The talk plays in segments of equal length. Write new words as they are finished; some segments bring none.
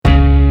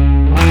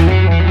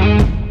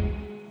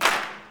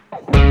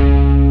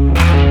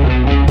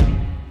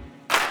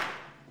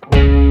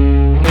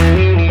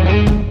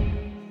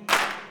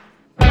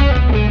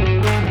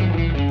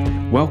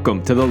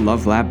Welcome to the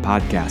Love Lab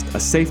Podcast, a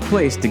safe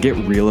place to get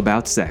real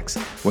about sex.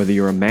 Whether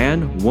you're a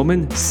man,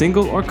 woman,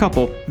 single, or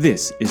couple,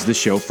 this is the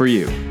show for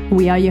you.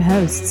 We are your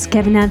hosts,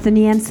 Kevin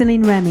Anthony and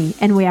Celine Remy,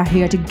 and we are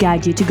here to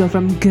guide you to go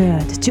from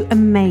good to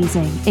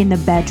amazing in the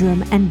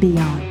bedroom and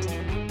beyond.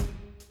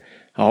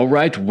 All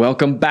right,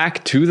 welcome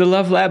back to the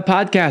Love Lab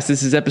Podcast.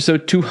 This is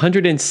episode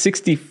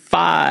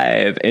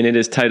 265, and it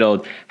is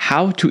titled,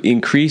 How to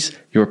Increase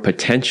Your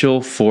Potential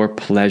for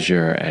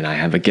Pleasure. And I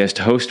have a guest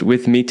host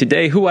with me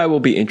today who I will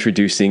be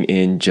introducing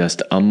in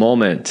just a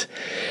moment.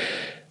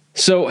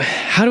 So,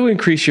 how to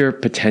increase your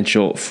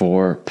potential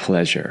for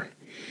pleasure?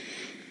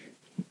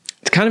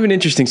 It's kind of an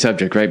interesting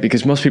subject, right?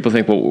 Because most people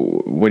think, well,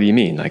 what do you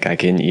mean? Like, I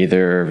can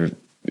either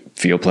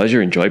feel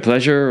pleasure, enjoy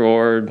pleasure,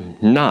 or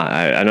not.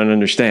 I don't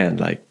understand.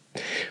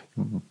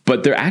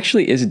 But there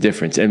actually is a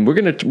difference, and we're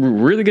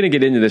really going to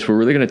get into this. We're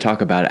really going to talk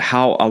about it,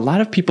 how a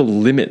lot of people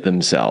limit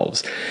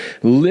themselves,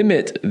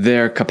 limit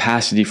their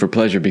capacity for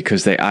pleasure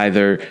because they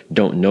either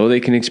don't know they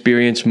can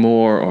experience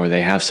more, or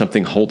they have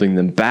something holding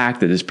them back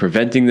that is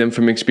preventing them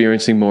from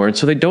experiencing more. And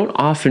so they don't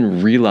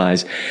often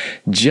realize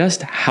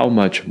just how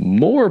much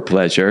more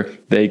pleasure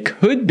they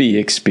could be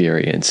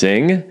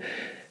experiencing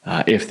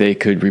if they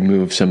could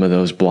remove some of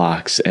those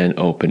blocks and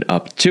open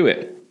up to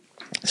it.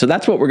 So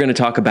that's what we're going to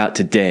talk about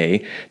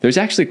today. There's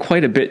actually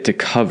quite a bit to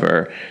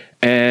cover,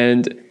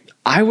 and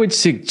I would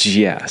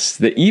suggest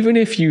that even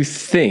if you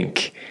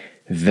think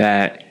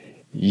that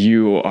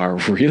you are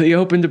really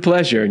open to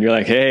pleasure and you're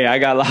like, hey, I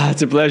got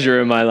lots of pleasure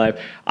in my life,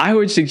 I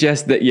would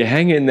suggest that you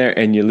hang in there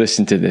and you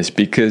listen to this,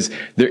 because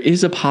there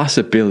is a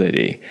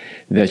possibility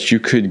that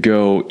you could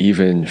go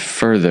even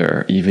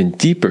further, even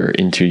deeper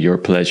into your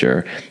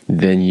pleasure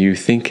than you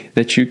think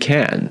that you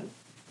can.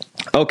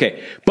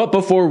 Okay, but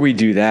before we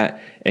do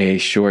that, a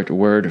short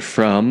word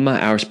from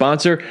our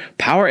sponsor.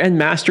 Power and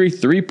Mastery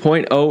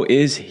 3.0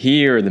 is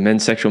here. The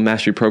men's sexual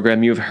mastery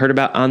program you've heard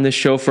about on this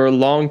show for a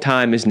long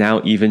time is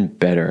now even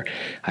better.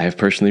 I have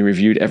personally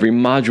reviewed every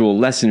module,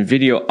 lesson,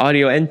 video,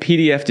 audio, and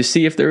PDF to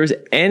see if there is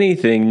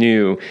anything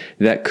new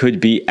that could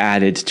be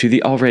added to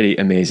the already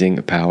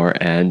amazing Power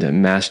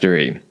and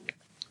Mastery.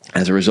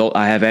 As a result,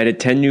 I have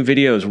added 10 new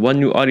videos, 1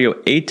 new audio,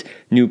 8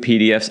 new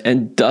PDFs,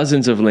 and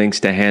dozens of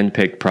links to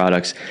hand-picked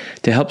products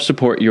to help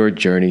support your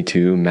journey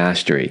to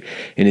mastery.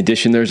 In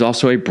addition, there's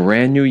also a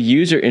brand new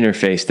user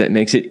interface that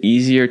makes it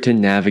easier to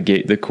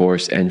navigate the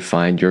course and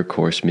find your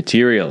course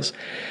materials.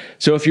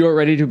 So if you're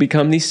ready to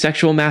become the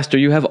sexual master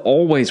you have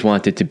always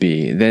wanted to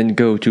be, then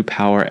go to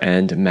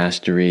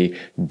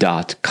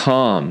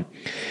powerandmastery.com.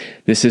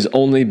 This has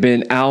only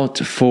been out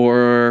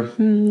for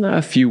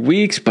a few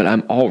weeks, but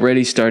I'm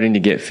already starting to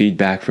get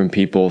feedback from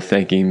people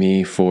thanking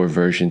me for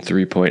version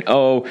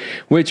 3.0,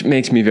 which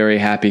makes me very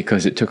happy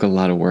because it took a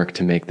lot of work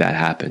to make that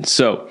happen.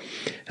 So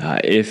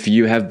if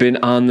you have been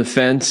on the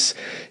fence,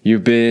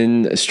 you've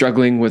been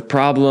struggling with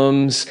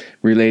problems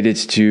related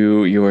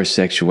to your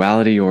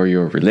sexuality or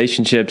your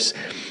relationships,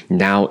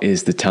 now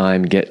is the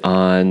time. Get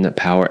on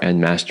Power and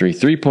Mastery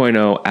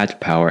 3.0 at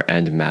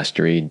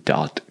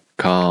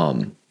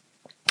powerandmastery.com.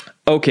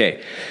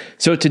 Okay,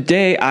 so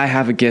today I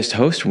have a guest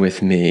host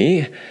with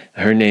me.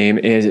 Her name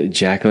is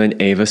Jacqueline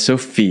Ava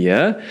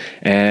Sophia,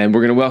 and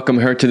we're going to welcome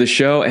her to the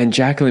show. And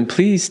Jacqueline,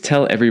 please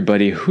tell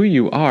everybody who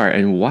you are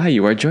and why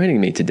you are joining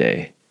me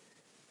today.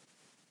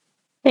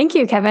 Thank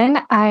you, Kevin.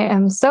 I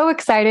am so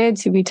excited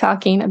to be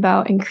talking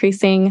about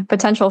increasing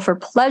potential for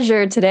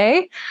pleasure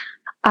today.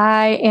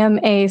 I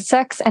am a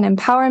sex and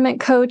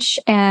empowerment coach,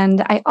 and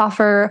I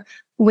offer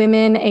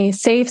women a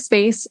safe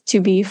space to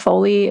be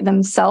fully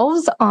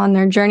themselves on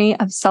their journey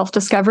of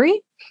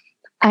self-discovery.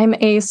 I'm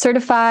a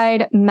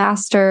certified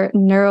master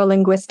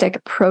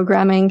neurolinguistic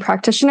programming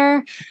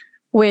practitioner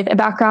with a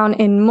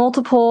background in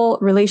multiple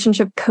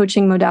relationship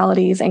coaching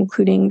modalities,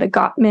 including the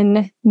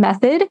Gottman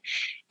method,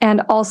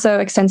 and also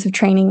extensive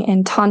training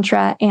in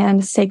Tantra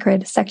and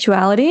sacred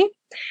sexuality.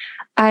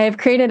 I've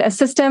created a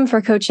system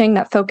for coaching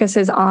that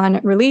focuses on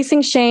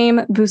releasing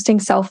shame, boosting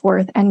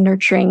self-worth, and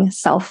nurturing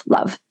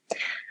self-love.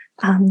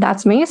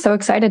 That's me. So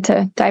excited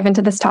to dive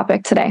into this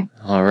topic today.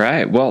 All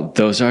right. Well,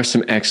 those are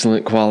some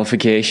excellent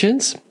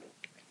qualifications.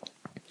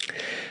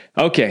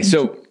 Okay,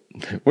 so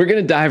we're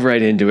going to dive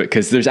right into it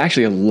because there's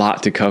actually a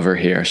lot to cover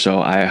here.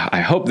 So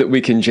I hope that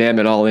we can jam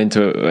it all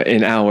into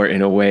an hour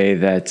in a way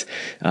that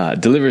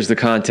delivers the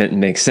content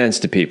and makes sense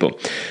to people.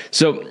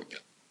 So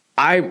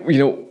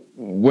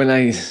when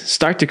I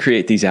start to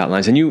create these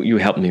outlines, and you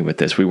helped me with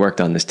this, we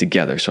worked on this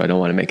together, so I don't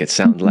want to make it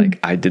sound like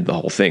I did the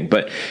whole thing.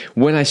 But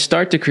when I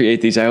start to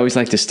create these, I always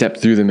like to step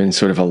through them in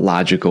sort of a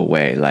logical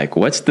way. Like,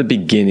 what's the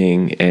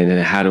beginning and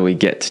how do we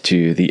get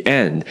to the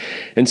end?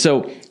 And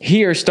so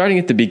here, starting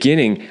at the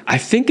beginning, I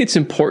think it's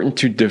important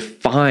to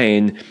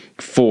define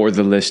for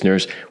the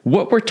listeners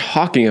what we're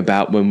talking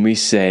about when we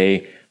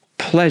say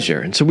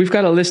pleasure. And so we've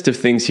got a list of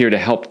things here to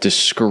help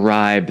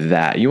describe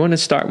that. You want to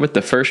start with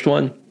the first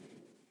one?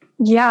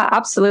 Yeah,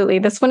 absolutely.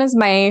 This one is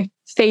my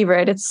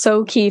favorite. It's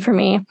so key for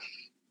me.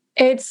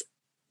 It's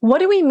what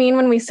do we mean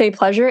when we say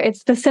pleasure?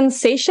 It's the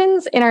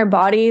sensations in our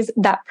bodies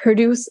that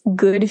produce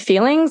good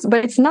feelings,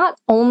 but it's not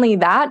only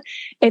that,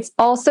 it's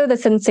also the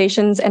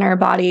sensations in our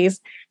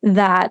bodies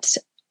that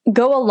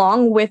go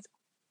along with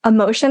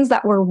emotions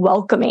that we're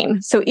welcoming.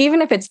 So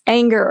even if it's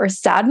anger or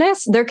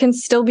sadness, there can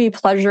still be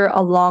pleasure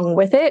along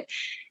with it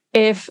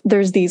if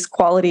there's these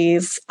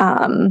qualities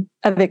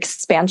of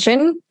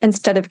expansion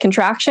instead of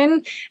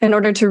contraction in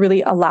order to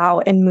really allow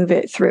and move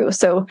it through.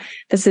 So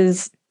this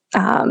is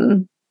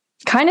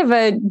kind of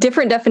a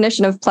different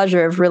definition of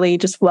pleasure, of really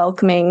just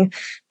welcoming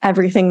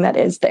everything that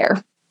is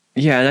there.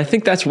 Yeah, and I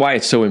think that's why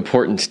it's so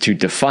important to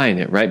define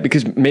it, right?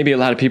 Because maybe a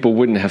lot of people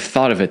wouldn't have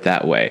thought of it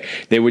that way.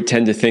 They would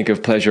tend to think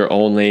of pleasure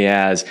only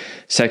as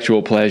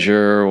sexual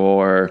pleasure,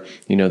 or,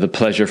 the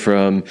pleasure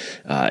from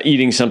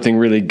eating something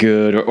really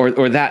good,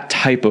 or that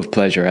type of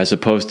pleasure, as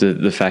opposed to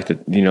the fact that,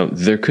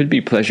 there could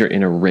be pleasure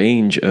in a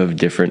range of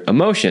different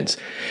emotions.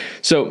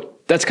 So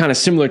that's kind of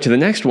similar to the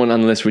next one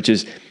on the list, which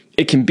is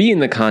it can be in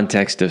the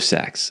context of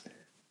sex,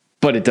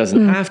 but it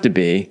doesn't have to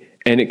be.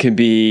 And it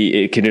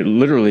can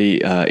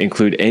literally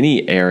include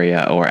any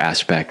area or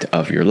aspect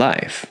of your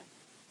life.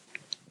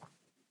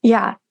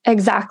 Yeah,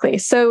 exactly.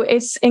 So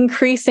it's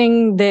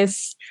increasing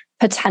this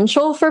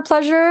potential for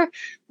pleasure,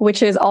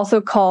 which is also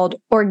called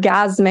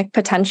orgasmic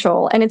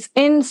potential. And it's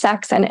in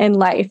sex and in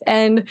life.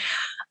 And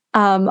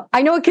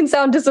I know it can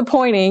sound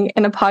disappointing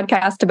in a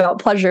podcast about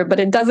pleasure, but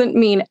it doesn't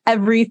mean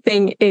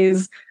everything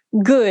is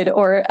good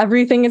or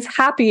everything is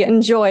happy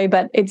and joy,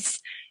 but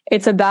it's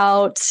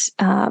about,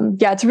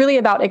 it's really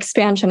about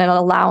expansion and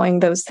allowing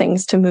those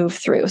things to move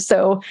through.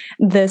 So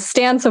the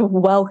stance of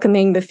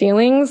welcoming the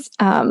feelings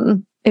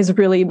is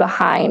really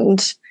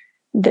behind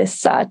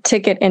this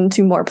ticket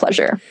into more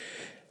pleasure.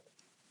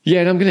 Yeah,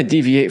 and I'm going to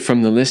deviate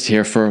from the list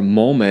here for a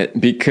moment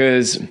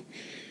because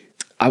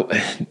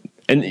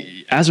and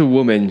as a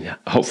woman,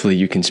 hopefully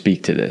you can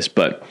speak to this,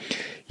 but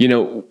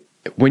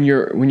when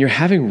you're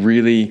having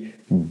really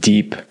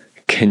deep,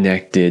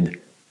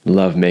 connected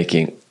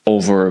lovemaking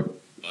over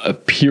a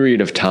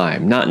period of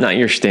time, not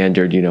your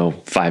standard,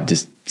 5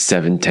 to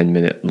 7, 10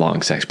 minute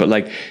long sex,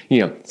 but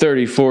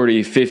 30,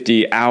 40,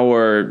 50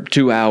 hour,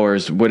 2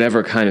 hours,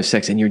 whatever kind of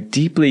sex, and you're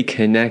deeply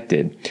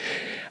connected.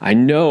 I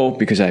know,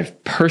 because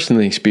I've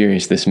personally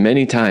experienced this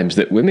many times,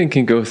 that women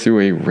can go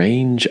through a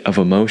range of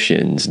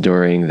emotions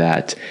during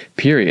that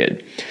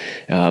period,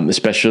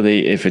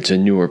 especially if it's a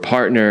newer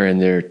partner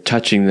and they're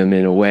touching them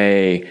in a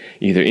way,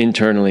 either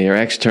internally or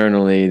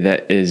externally,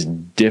 that is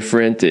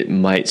different. It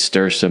might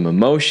stir some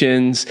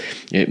emotions.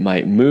 It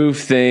might move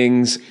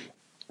things.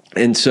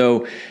 And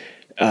so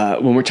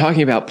when we're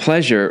talking about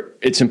pleasure,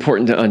 it's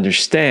important to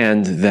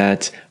understand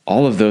that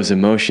all of those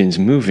emotions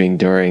moving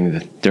during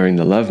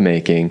the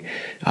lovemaking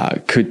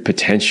could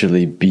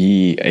potentially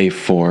be a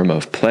form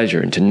of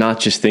pleasure, and to not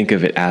just think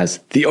of it as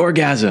the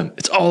orgasm.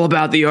 It's all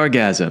about the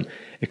orgasm.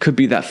 It could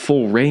be that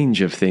full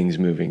range of things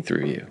moving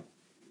through you.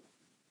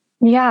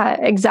 Yeah,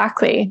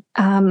 exactly.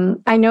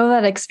 I know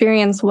that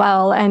experience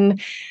well,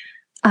 and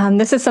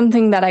this is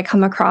something that I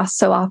come across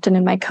so often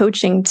in my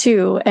coaching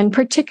too, and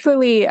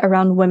particularly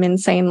around women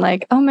saying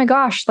oh my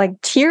gosh,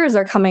 tears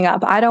are coming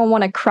up. I don't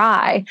want to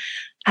cry.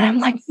 And I'm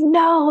like,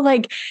 no,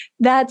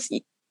 that's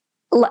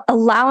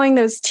allowing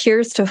those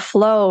tears to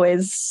flow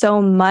is so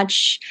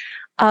much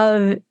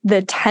of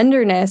the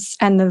tenderness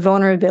and the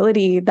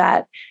vulnerability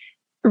that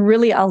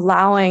really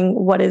allowing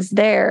what is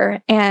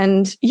there.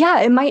 And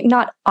yeah, it might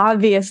not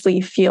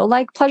obviously feel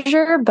like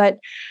pleasure, but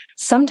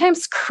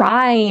sometimes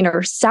crying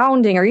or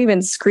sounding or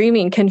even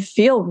screaming can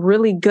feel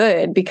really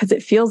good because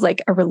it feels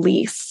like a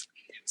release.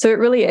 So it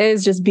really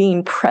is just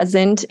being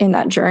present in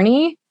that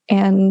journey.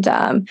 And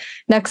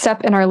next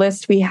up in our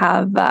list, we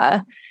have,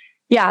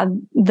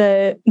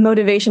 the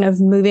motivation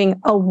of moving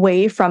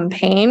away from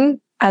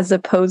pain as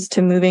opposed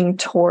to moving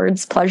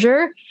towards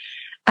pleasure.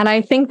 And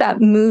I think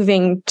that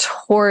moving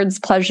towards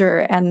pleasure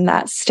and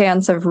that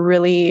stance of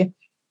really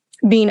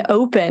being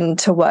open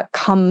to what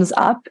comes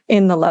up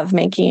in the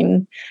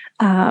lovemaking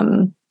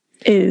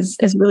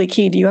is really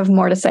key. Do you have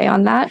more to say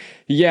on that?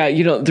 Yeah,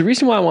 the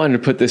reason why I wanted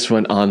to put this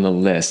one on the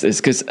list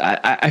is because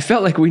I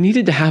felt like we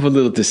needed to have a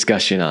little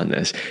discussion on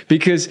this,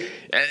 because,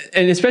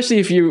 and especially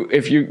if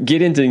you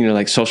get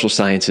into social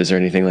sciences or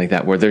anything like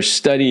that, where they're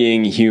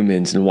studying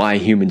humans and why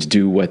humans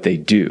do what they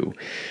do,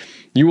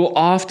 you will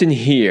often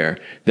hear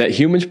that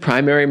humans'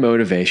 primary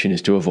motivation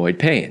is to avoid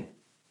pain.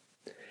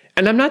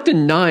 And I'm not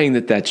denying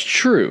that that's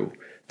true.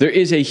 There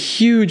is a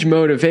huge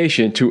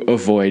motivation to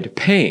avoid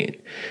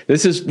pain.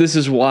 This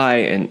is why,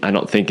 and I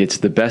don't think it's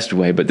the best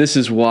way, but this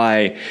is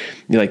why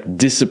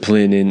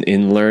discipline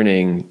in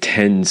learning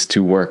tends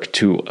to work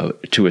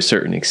to a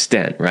certain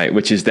extent, right?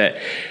 Which is that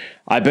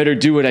I better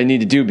do what I need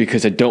to do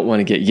because I don't want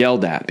to get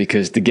yelled at,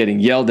 because the getting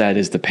yelled at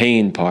is the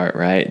pain part,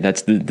 right?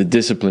 That's the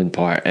discipline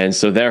part. And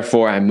so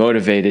therefore I'm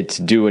motivated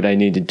to do what I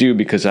need to do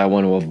because I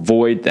want to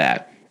avoid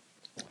that.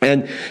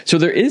 And so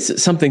there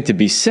is something to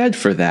be said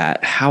for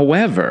that.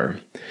 However,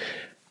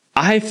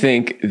 I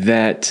think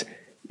that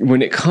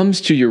when it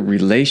comes to your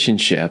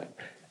relationship,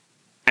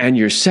 and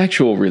your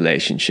sexual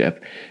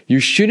relationship, you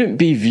shouldn't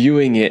be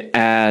viewing it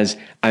as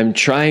I'm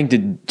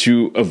trying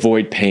to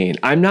avoid pain.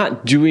 I'm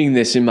not doing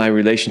this in my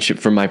relationship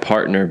for my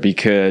partner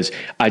because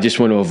I just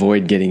want to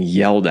avoid getting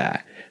yelled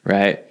at,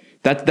 right?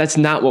 That's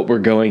not what we're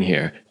going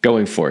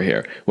for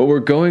here. What we're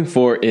going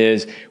for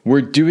is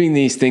we're doing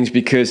these things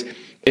because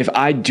if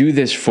I do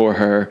this for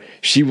her,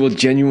 she will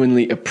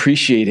genuinely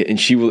appreciate it and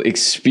she will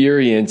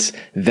experience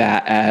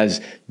that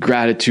as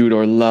gratitude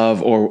or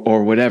love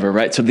or whatever,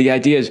 right? So the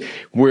idea is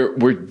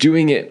we're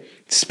doing it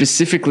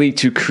specifically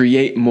to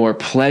create more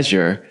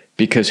pleasure,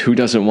 because who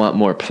doesn't want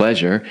more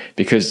pleasure?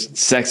 Because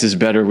sex is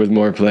better with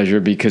more pleasure,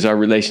 because our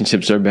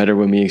relationships are better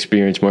when we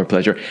experience more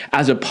pleasure,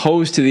 as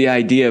opposed to the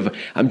idea of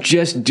I'm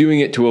just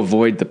doing it to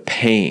avoid the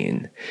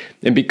pain.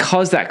 And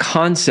because that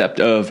concept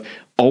of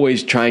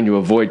always trying to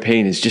avoid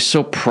pain is just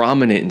so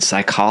prominent in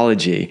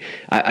psychology,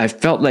 I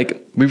felt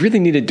like we really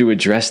needed to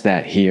address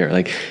that here.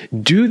 Like,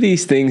 do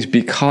these things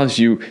because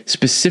you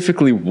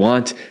specifically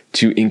want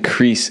to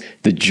increase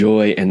the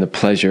joy and the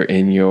pleasure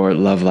in your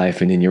love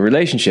life and in your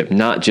relationship,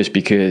 not just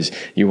because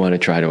you want to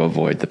try to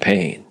avoid the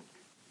pain.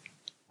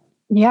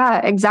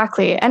 Yeah,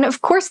 exactly. And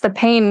of course the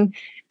pain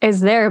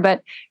is there,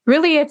 but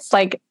really it's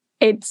like,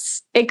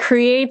 it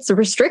creates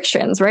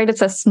restrictions, right?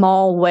 It's a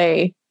small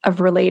way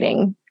of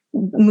relating,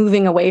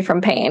 moving away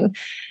from pain.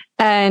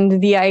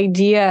 And the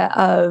idea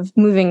of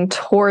moving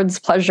towards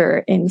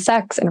pleasure in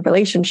sex and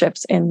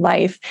relationships in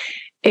life,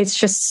 it's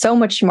just so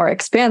much more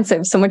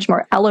expansive, so much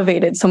more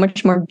elevated, so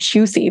much more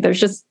juicy. There's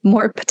just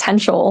more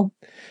potential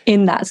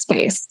in that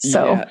space.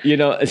 So,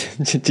 yeah,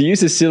 to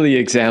use a silly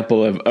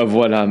example of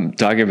what I'm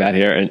talking about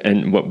here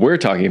and what we're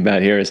talking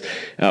about here is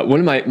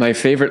one of my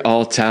favorite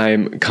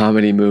all-time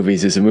comedy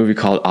movies is a movie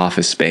called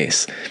Office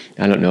Space.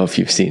 I don't know if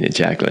you've seen it,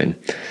 Jacqueline.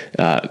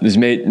 It was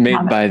made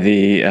by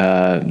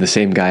the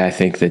same guy, I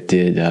think, that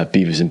did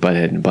Beavis and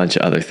Butthead and a bunch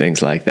of other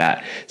things like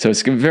that. So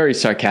it's a very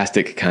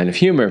sarcastic kind of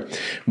humor.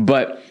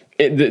 But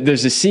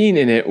there's a scene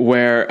in it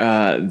where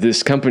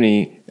this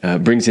company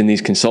brings in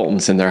these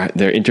consultants, and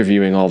they're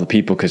interviewing all the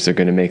people because they're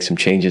going to make some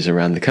changes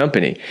around the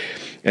company.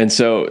 And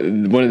so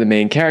one of the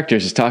main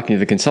characters is talking to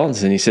the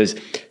consultants, and he says,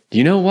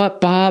 "You know what,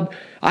 Bob?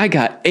 I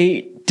got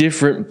 8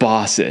 different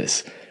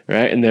bosses."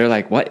 Right? And they're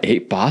like, "What,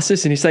 8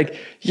 bosses?" And he's like,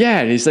 "Yeah."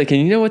 And he's like,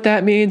 "And you know what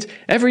that means?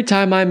 Every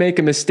time I make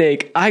a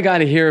mistake, I got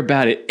to hear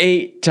about it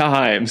 8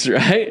 times,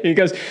 right?" And he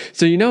goes,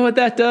 "So you know what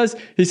that does?"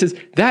 He says,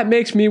 "That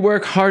makes me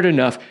work hard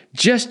enough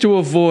just to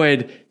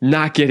avoid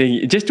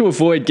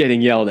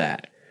getting yelled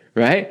at."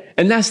 Right?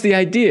 And that's the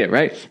idea,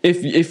 right?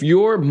 If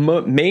your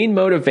main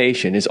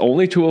motivation is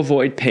only to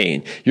avoid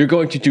pain, you're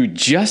going to do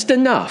just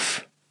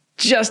enough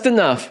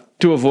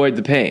to avoid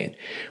the pain.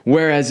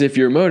 Whereas if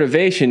your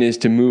motivation is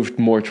to move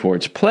more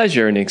towards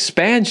pleasure and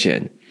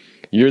expansion,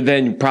 you're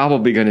then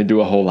probably going to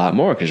do a whole lot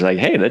more, because you're like,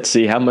 hey, let's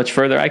see how much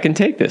further I can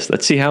take this.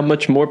 Let's see how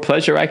much more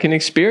pleasure I can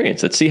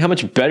experience. Let's see how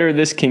much better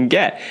this can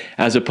get,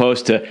 as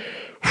opposed to,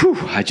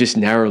 I just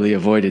narrowly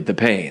avoided the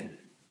pain.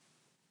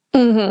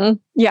 Mm-hmm.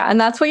 Yeah,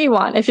 and that's what you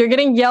want. If you're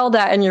getting yelled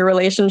at in your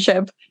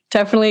relationship,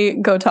 definitely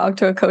go talk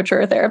to a coach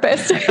or a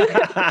therapist.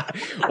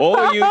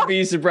 Or you'd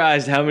be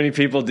surprised how many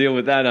people deal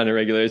with that on a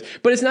regular basis.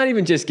 But it's not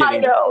even just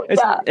getting.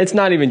 It's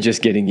not even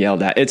just getting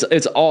yelled at. It's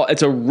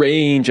a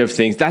range of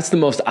things. That's the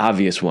most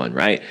obvious one,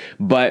 right?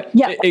 But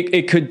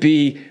it could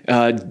be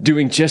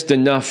doing just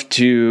enough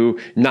to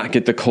not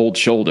get the cold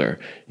shoulder.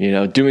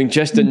 Doing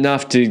just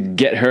enough to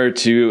get her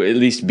to at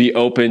least be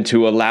open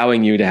to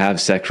allowing you to have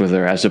sex with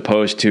her, as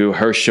opposed to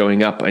her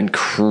showing up and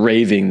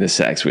craving the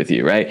sex with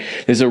you, right?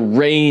 There's a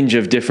range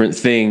of different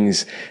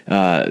things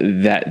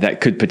that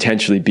could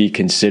potentially be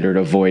considered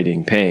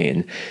avoiding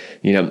pain.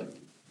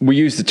 We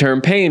use the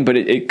term pain, but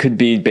it could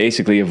be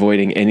basically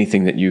avoiding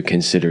anything that you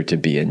consider to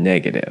be a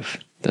negative.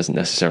 Doesn't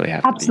necessarily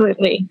have to be.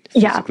 Absolutely.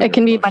 Yeah, it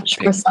can be much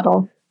more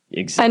subtle.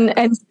 Exactly.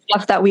 And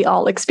stuff that we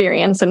all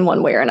experience in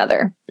one way or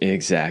another.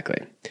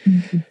 Exactly.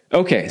 Mm-hmm.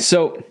 Okay,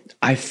 so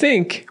I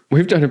think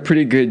we've done a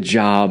pretty good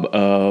job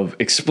of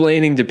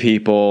explaining to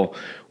people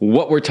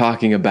what we're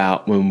talking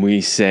about when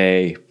we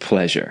say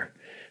pleasure,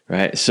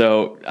 right?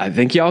 So I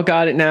think y'all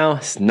got it now.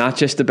 It's not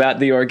just about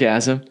the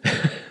orgasm.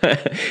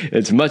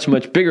 It's much,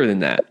 much bigger than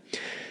that.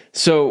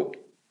 So,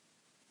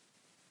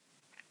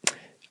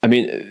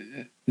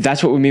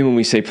 that's what we mean when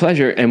we say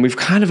pleasure, and we've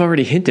kind of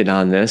already hinted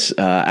on this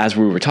as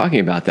we were talking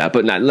about that.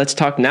 But let's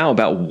talk now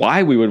about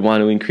why we would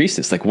want to increase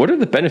this. Like, what are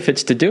the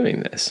benefits to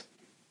doing this?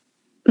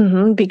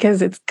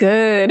 Because it's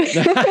good.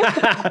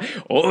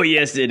 Oh,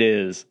 yes, it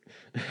is.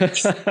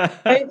 It's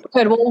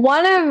good. Well,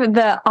 one of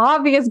the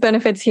obvious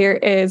benefits here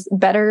is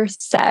better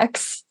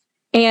sex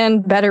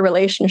and better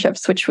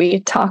relationships, which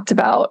we talked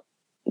about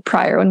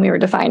prior when we were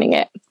defining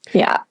it.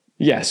 Yeah.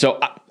 Yeah. So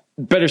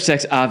better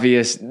sex,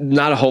 obvious.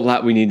 Not a whole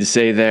lot we need to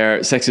say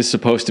there. Sex is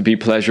supposed to be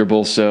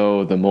pleasurable,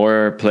 so the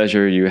more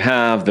pleasure you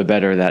have, the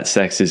better that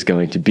sex is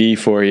going to be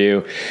for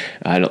you.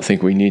 I don't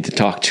think we need to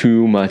talk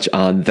too much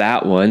on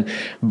that one,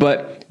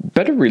 but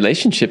better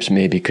relationships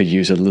maybe could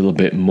use a little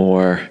bit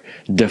more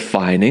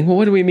defining. Well,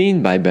 what do we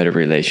mean by better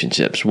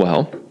relationships?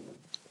 Well,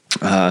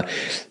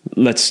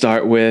 Let's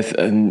start with,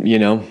 when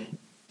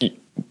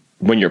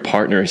your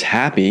partner is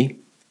happy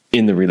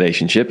in the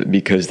relationship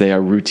because they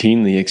are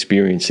routinely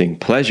experiencing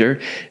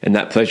pleasure. And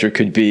that pleasure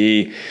could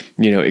be,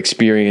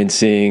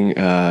 experiencing,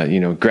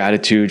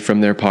 gratitude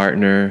from their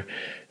partner,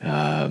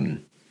 a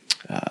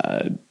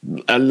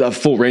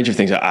full range of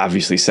things,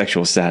 obviously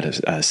sexual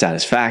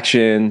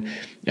satisfaction,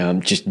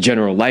 just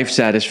general life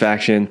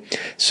satisfaction.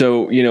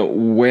 So,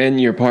 when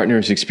your partner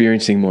is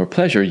experiencing more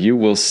pleasure, you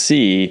will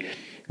see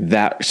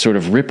that sort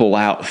of ripple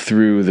out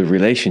through the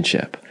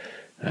relationship.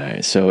 All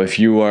right. So if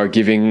you are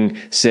giving,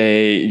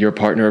 say, your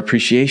partner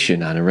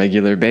appreciation on a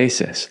regular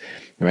basis,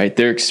 right,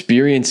 they're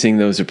experiencing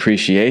those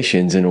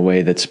appreciations in a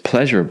way that's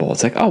pleasurable.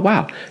 It's like, oh,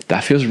 wow,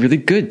 that feels really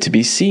good to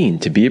be seen,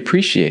 to be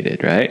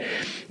appreciated, right?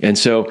 And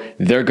so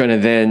they're going to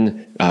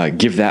then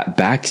give that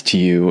back to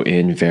you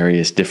in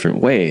various different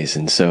ways.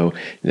 And so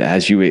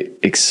as you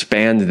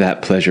expand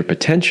that pleasure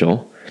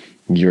potential,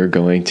 you're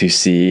going to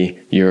see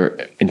your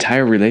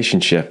entire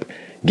relationship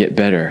get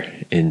better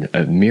in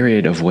a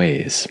myriad of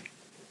ways.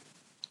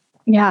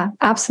 Yeah,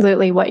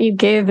 absolutely. What you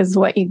give is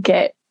what you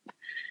get.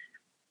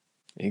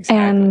 Exactly.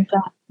 And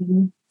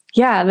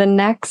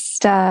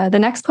the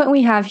next point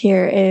we have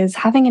here is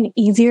having an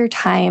easier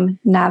time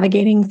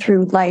navigating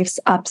through life's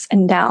ups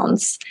and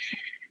downs.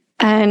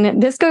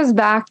 And this goes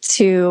back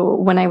to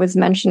when I was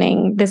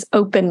mentioning this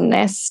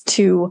openness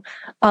to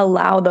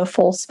allow the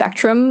full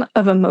spectrum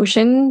of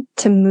emotion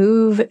to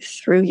move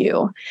through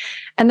you.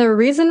 And the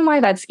reason why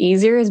that's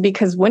easier is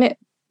because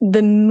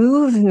the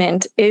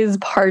movement is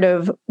part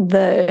of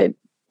the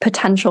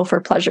potential for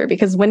pleasure,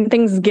 because when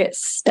things get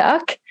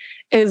stuck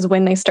is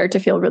when they start to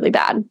feel really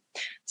bad.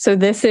 So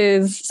this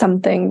is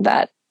something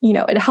that,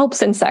 it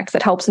helps in sex,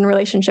 it helps in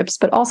relationships,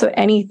 but also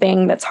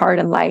anything that's hard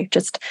in life,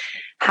 just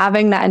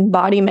having that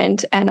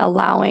embodiment and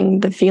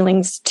allowing the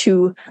feelings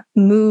to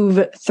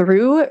move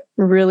through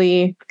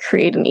really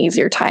create an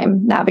easier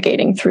time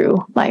navigating through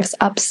life's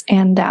ups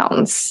and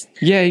downs.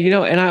 Yeah,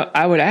 and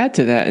I would add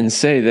to that and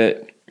say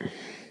that,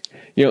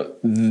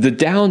 the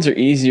downs are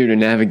easier to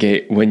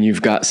navigate when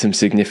you've got some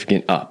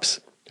significant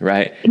ups,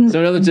 right? Mm-hmm. So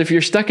in other words, if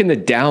you're stuck in the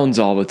downs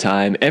all the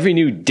time, every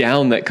new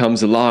down that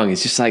comes along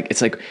is just like, it's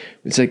like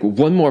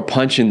one more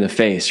punch in the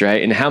face,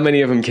 right? And how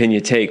many of them can you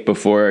take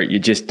before you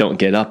just don't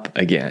get up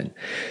again?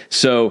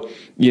 So,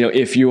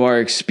 if you are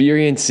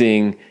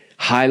experiencing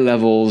high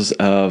levels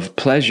of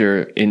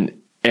pleasure in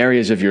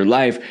areas of your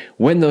life,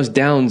 when those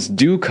downs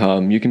do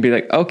come, you can be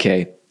like,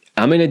 okay,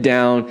 I'm in a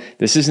down.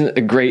 This isn't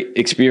a great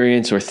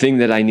experience or thing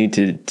that I need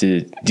to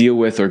deal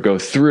with or go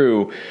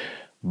through,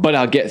 but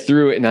I'll get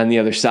through it. And on the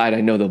other side, I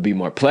know there'll be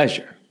more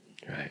pleasure,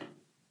 right?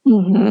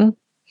 Mm-hmm.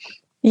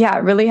 Yeah,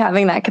 really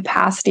having that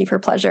capacity for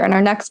pleasure. And our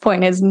next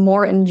point is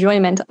more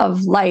enjoyment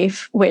of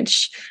life,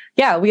 which,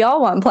 we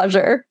all want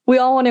pleasure. We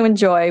all want to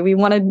enjoy. We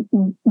want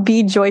to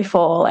be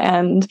joyful.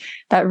 And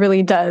that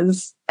really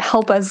does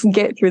help us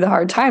get through the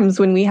hard times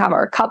when we have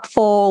our cup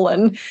full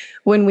and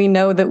when we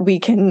know that we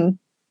can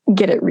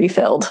get it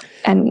refilled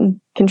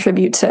and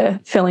contribute to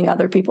filling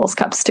other people's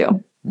cups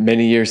too.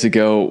 Many years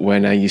ago,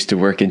 when I used to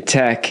work in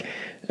tech,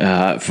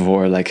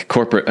 for like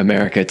corporate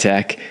America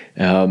tech,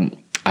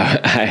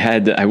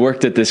 I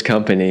worked at this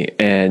company,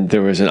 and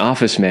there was an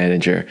office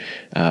manager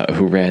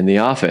who ran the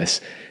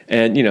office,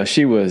 and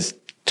she was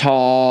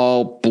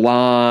tall,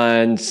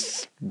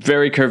 blonde,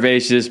 very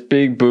curvaceous,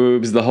 big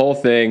boobs, the whole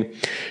thing,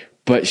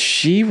 but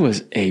she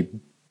was a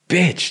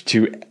bitch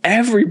to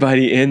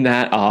everybody in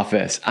that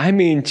office. I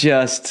mean,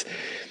 sometimes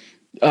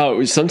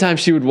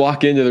she would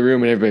walk into the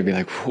room and everybody would be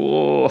like,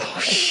 whoa,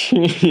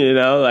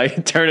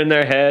 like turning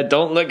their head.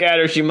 Don't look at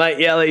her. She might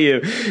yell at you,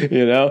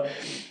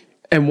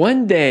 And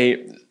one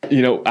day,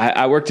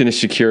 I worked in a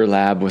secure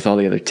lab with all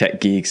the other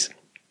tech geeks.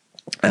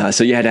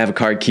 So you had to have a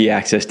card key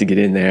access to get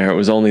in there. It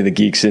was only the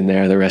geeks in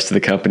there. The rest of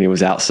the company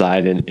was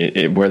outside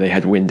and where they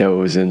had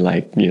windows and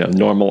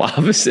normal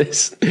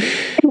offices.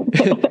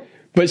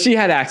 But she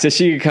had access.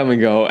 She could come and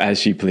go as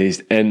she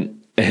pleased.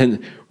 And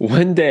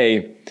one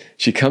day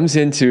she comes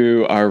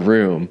into our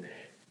room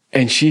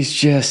and she's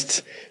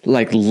just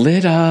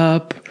lit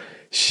up.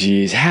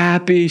 She's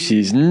happy.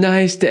 She's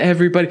nice to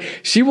everybody.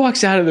 She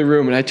walks out of the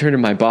room and I turned to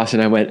my boss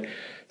and I went,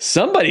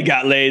 somebody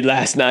got laid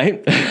last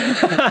night.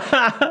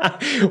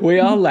 We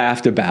all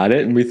laughed about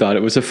it and we thought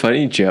it was a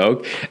funny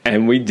joke.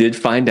 And we did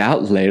find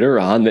out later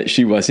on that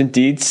she was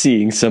indeed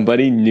seeing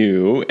somebody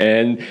new,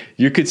 and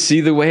you could see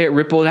the way it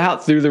rippled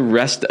out through the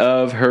rest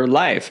of her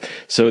life.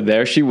 So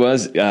there she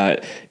was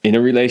in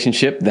a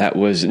relationship that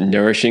was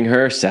nourishing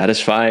her,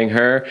 satisfying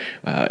her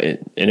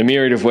in a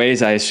myriad of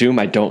ways, I assume.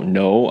 I don't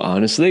know,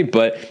 honestly,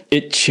 but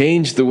it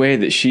changed the way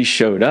that she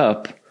showed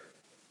up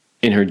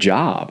in her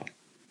job.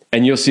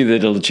 And you'll see that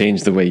it'll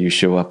change the way you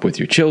show up with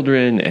your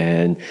children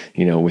and,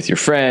 with your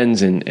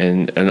friends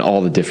and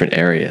all the different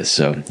areas.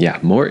 So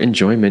more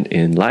enjoyment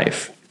in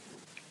life.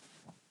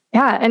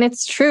 Yeah. And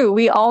it's true.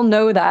 We all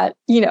know that,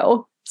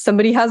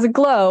 somebody has a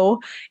glow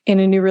in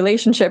a new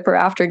relationship or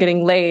after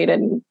getting laid.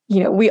 And,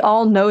 we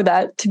all know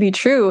that to be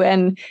true.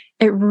 And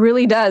it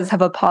really does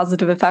have a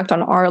positive effect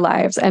on our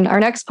lives. And our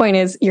next point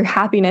is your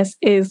happiness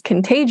is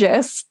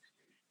contagious.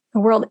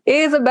 The world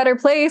is a better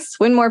place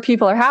when more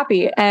people are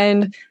happy.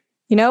 And,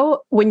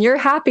 when you're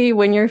happy,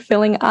 when you're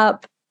filling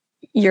up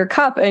your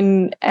cup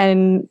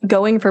and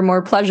going for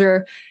more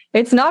pleasure,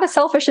 it's not a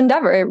selfish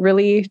endeavor. It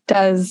really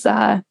does.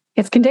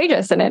 It's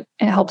contagious, and it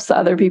helps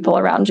other people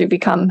around you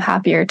become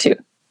happier too.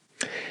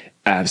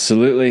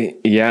 Absolutely.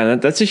 Yeah,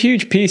 that's a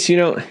huge piece.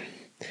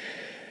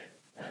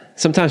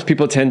 Sometimes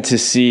people tend to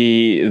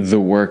see the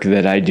work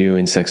that I do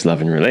in sex,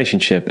 love, and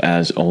relationship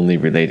as only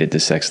related to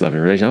sex, love,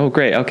 and relationship. Oh,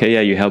 great. Okay,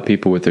 yeah, you help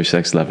people with their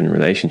sex, love, and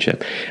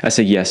relationship. I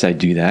say, yes, I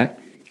do that.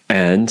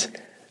 And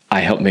I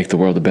help make the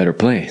world a better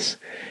place.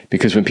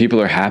 Because when people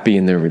are happy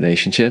in their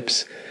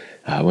relationships,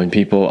 when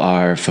people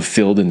are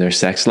fulfilled in their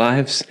sex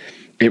lives,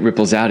 it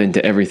ripples out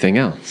into everything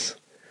else.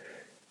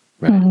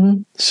 Right.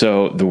 Mm-hmm.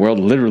 So the world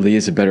literally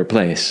is a better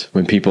place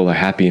when people are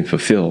happy and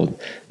fulfilled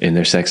in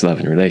their sex, love,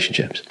 and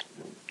relationships.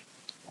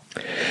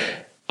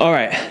 All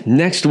right,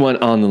 next one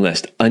on the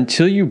list.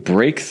 Until you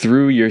break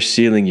through your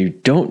ceiling, you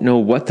don't know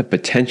what the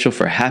potential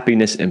for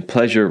happiness and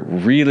pleasure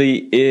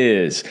really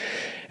is.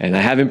 And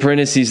I have in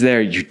parentheses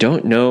there, you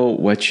don't know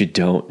what you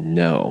don't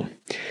know.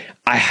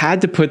 I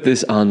had to put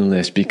this on the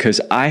list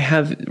because I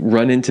have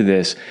run into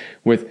this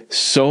with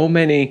so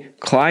many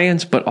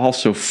clients, but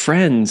also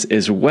friends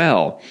as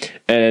well.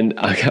 And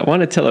I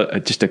want to tell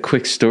just a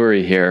quick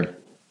story here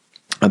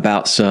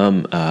about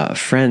some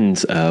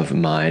friends of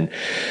mine.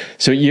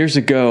 So years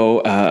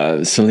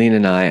ago, Celine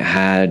and I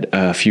had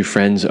a few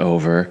friends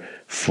over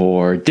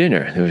for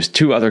dinner. There was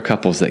 2 other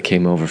couples that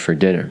came over for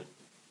dinner.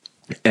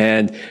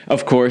 And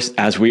of course,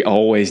 as we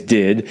always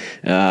did,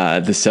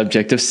 the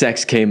subject of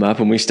sex came up,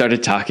 and we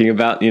started talking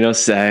about,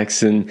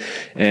 sex, and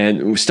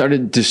we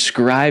started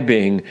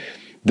describing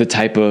the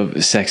type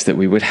of sex that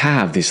we would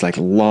have, these like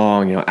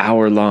long,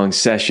 hour-long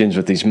sessions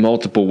with these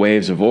multiple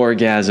waves of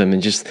orgasm,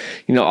 and just,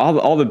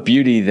 all the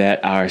beauty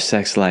that our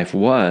sex life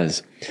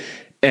was.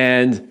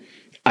 And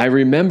I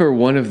remember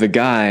one of the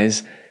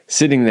guys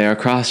sitting there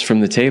across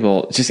from the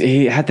table,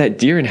 he had that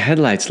deer in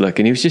headlights look,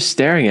 and he was just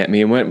staring at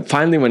me. And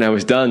finally, when I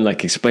was done,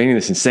 explaining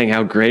this and saying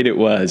how great it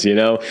was,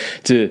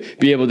 to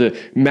be able to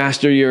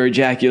master your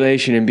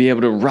ejaculation and be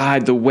able to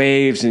ride the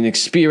waves and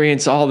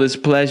experience all this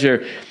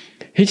pleasure,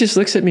 he just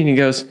looks at me and he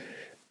goes,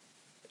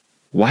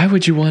 "Why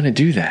would you want to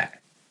do that?"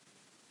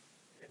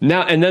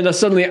 Now, and then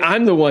suddenly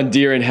I'm the one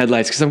deer in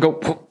headlights because I'm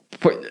going,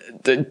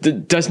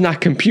 does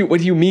not compute. What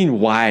do you mean,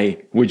 why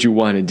would you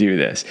want to do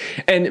this?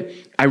 And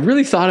I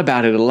really thought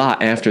about it a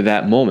lot after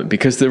that moment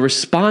because the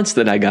response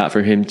that I got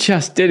from him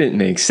just didn't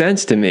make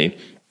sense to me.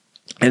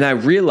 And I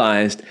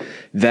realized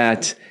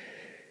that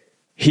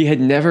he had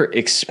never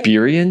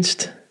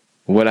experienced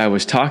what I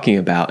was talking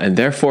about, and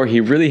therefore he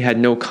really had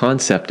no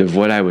concept of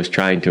what I was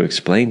trying to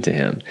explain to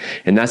him.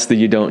 And that's the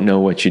you don't know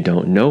what you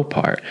don't know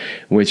part,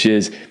 which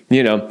is,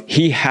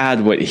 he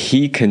had what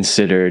he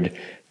considered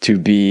to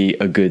be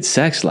a good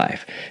sex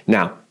life.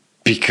 Now,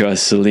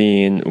 because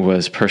Celine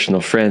was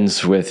personal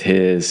friends with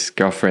his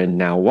girlfriend,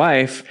 now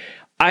wife,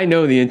 I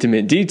know the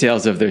intimate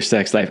details of their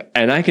sex life.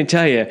 And I can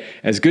tell you,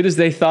 as good as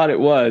they thought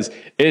it was,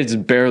 it's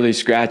barely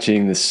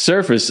scratching the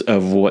surface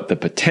of what the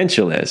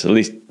potential is, at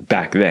least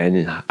back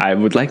then. I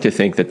would like to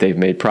think that they've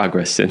made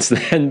progress since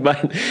then,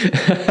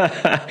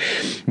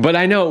 but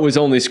I know it was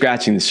only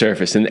scratching the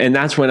surface. And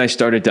that's when I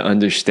started to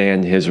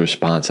understand his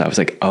response. I was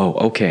like, oh,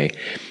 okay.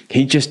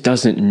 He just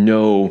doesn't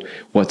know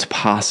what's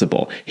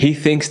possible. He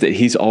thinks that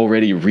he's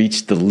already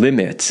reached the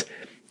limit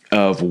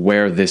of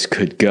where this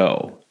could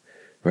go,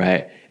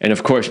 right? And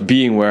of course,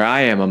 being where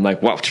I am, I'm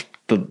like, well,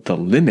 the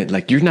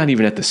limit, you're not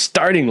even at the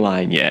starting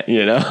line yet,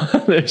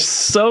 There's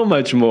so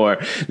much more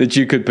that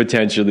you could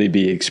potentially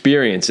be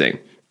experiencing.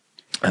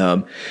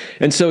 And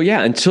so,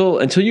 yeah,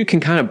 until you can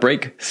kind of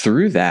break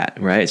through that,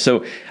 right?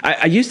 So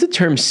I use the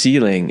term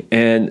ceiling,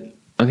 and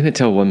I'm going to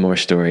tell one more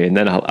story, and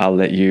then I'll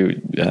let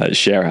you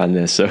share on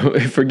this. So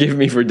forgive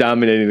me for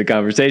dominating the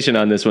conversation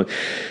on this one.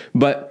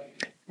 But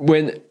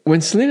when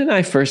Celine and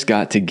I first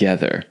got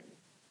together,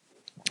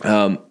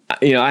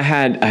 I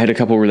had a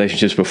couple of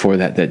relationships before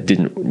that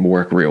didn't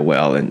work real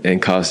well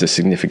and caused a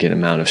significant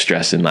amount of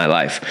stress in my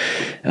life.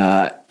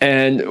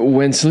 And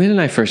when Celine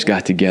and I first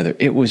got together,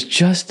 it was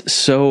just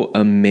so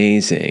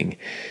amazing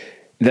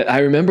that I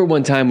remember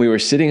one time we were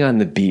sitting on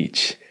the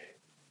beach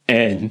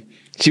and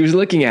she was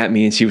looking at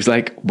me and she was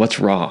like, "What's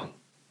wrong?"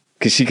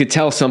 Because she could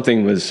tell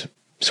something was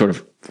sort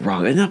of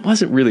wrong. And that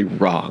wasn't really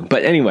wrong.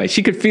 But anyway,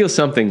 she could feel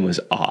something was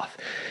off.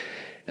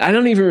 I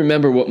don't even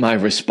remember what my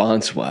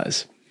response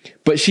was.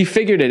 But she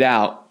figured it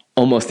out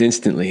almost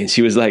instantly. And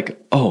she was like,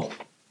 "Oh,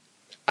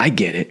 I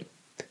get it."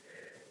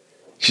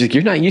 She's like,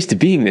 "You're not used to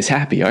being this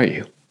happy, are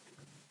you?"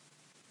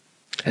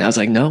 And I was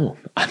like, "No,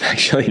 I'm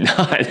actually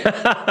not."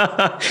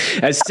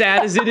 As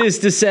sad as it is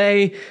to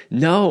say,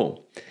 no.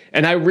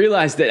 And I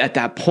realized that at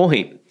that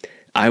point,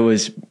 I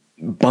was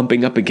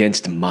bumping up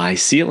against my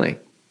ceiling.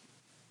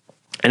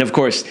 And of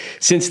course,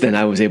 since then,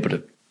 I was able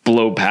to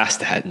blow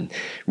past that and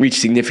reach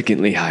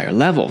significantly higher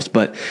levels.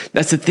 But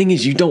that's the thing,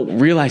 is you don't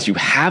realize you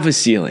have a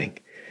ceiling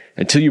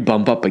until you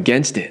bump up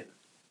against it,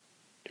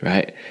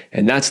 right?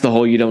 And that's the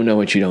whole you don't know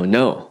what you don't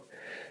know.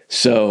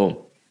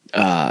 So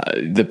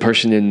the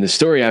person in the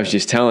story I was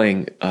just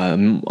telling a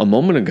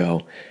moment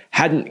ago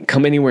hadn't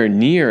come anywhere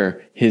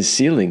near his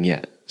ceiling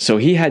yet. So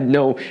he had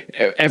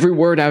every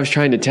word I was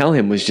trying to tell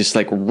him was just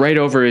like right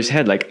over his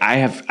head. Like I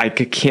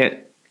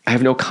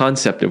have no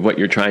concept of what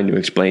you're trying to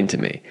explain to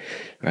me.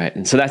 Right.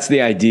 And so that's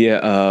the idea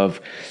of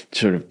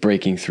sort of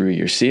breaking through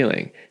your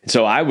ceiling. And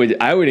so I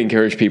would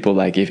encourage people,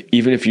 like,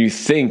 even if you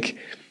think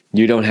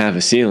you don't have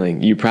a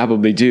ceiling, you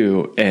probably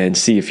do, and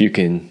see if you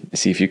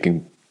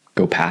can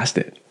go past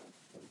it.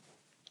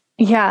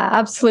 Yeah,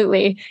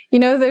 absolutely.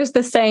 There's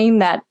the saying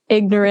that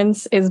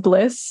ignorance is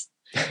bliss.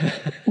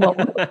 Well,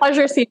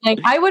 pleasure ceiling.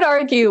 I would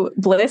argue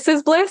bliss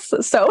is bliss.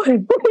 So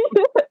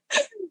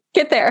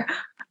get there.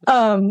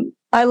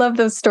 I love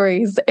those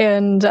stories.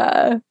 And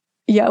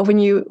when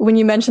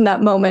you mentioned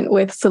that moment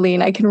with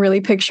Celine, I can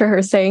really picture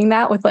her saying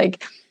that with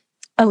like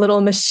a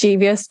little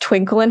mischievous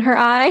twinkle in her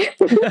eye.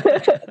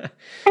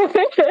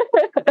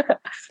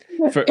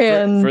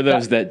 For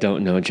those that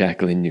don't know,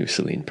 Jacqueline knew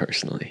Celine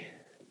personally.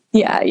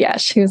 Yeah,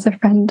 she was a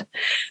friend.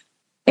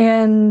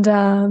 And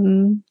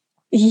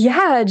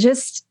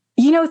just,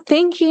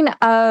 thinking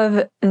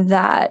of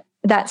that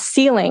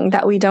ceiling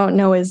that we don't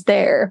know is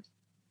there.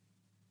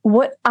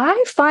 What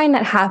I find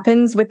that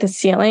happens with the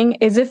ceiling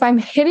is if I'm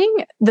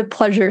hitting the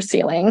pleasure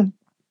ceiling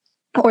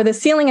or the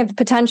ceiling of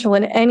potential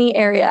in any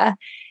area,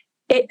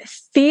 it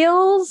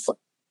feels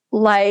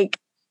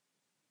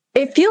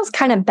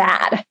kind of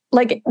bad.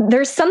 Like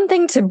there's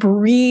something to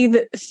breathe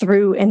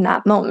through in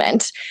that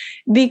moment,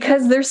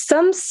 because there's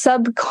some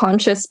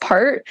subconscious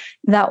part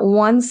that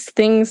wants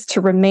things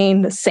to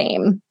remain the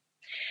same.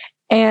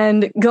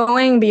 And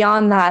going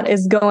beyond that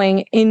is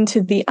going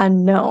into the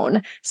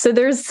unknown. So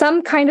there's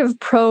some kind of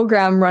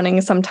program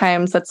running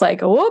sometimes that's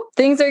like, oh,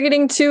 things are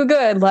getting too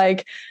good.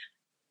 Like,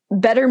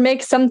 better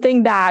make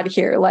something bad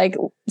here. Like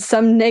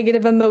some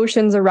negative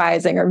emotions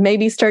arising, or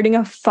maybe starting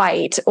a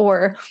fight,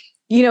 or,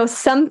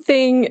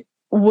 something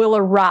will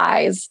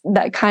arise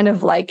that kind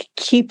of like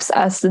keeps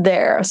us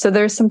there. So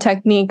there's some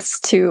techniques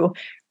to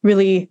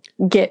really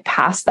get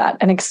past that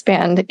and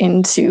expand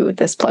into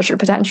this pleasure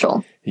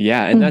potential.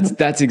 Yeah. And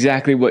that's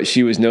exactly what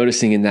she was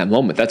noticing in that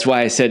moment. That's why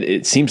I said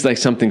it seems like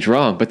something's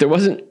wrong, but there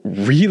wasn't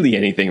really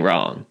anything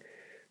wrong.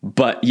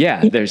 But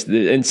yeah,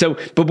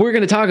 but we're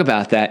going to talk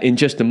about that in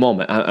just a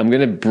moment. I'm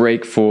going to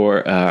break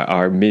for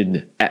our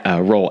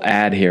mid-roll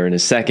ad here in a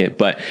second,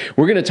 but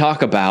we're going to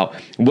talk about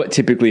what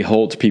typically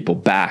holds people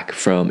back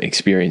from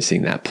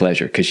experiencing that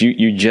pleasure, because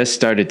you just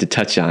started to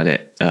touch on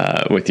it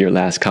with your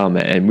last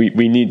comment, and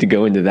we need to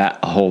go into that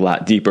a whole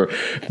lot deeper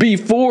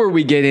before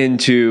we get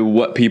into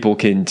what people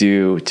can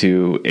do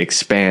to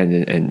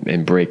expand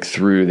and break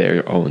through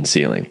their own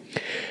ceiling.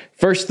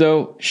 First,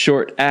 though,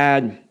 short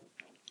ad.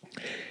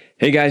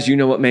 Hey guys, you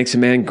know what makes a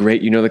man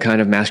great? You know the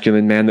kind of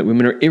masculine man that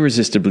women are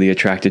irresistibly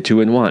attracted to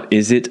and want.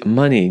 Is it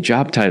money,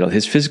 job title,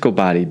 his physical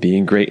body,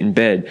 being great in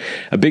bed,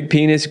 a big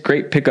penis,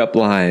 great pickup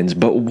lines?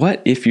 But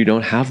what if you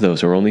don't have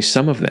those, or only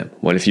some of them?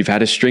 What if you've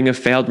had a string of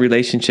failed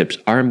relationships,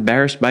 are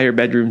embarrassed by your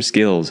bedroom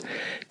skills,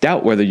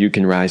 doubt whether you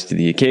can rise to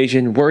the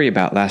occasion, worry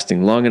about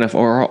lasting long enough,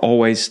 or are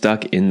always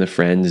stuck in the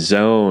friend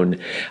zone?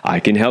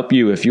 I can help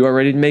you if you are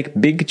ready to make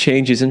big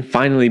changes and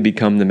finally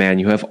become the man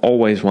you have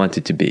always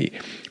wanted to be.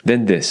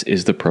 Then this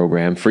is the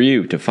program for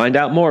you. To find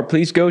out more,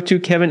 please go to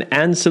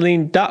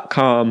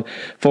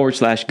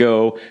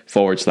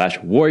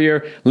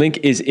kevinandceline.com/go/warrior. Link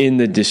is in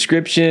the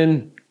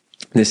description.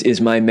 This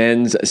is my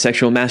men's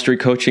sexual mastery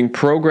coaching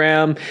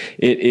program.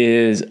 It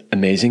is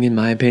amazing in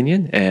my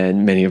opinion,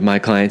 and many of my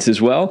clients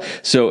as well.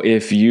 So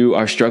if you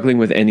are struggling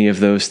with any of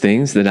those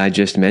things that I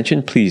just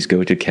mentioned, please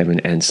go to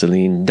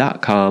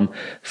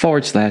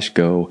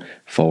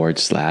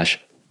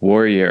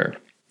kevinandceline.com/go/warrior.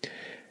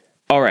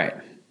 All right.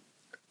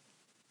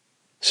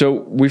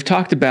 So we've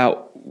talked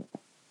about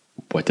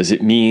what does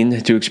it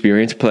mean to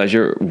experience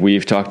pleasure.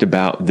 We've talked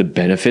about the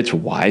benefits,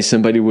 why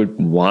somebody would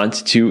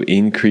want to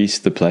increase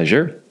the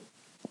pleasure.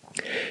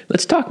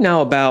 Let's talk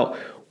now about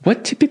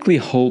what typically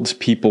holds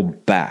people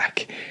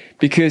back,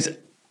 because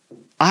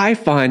I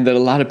find that a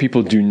lot of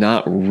people do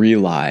not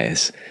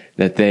realize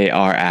that they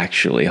are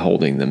actually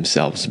holding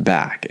themselves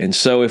back. And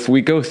so if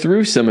we go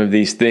through some of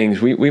these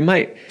things, we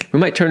might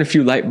turn a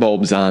few light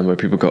bulbs on where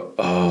people go,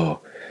 oh,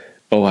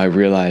 I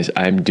realize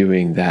I'm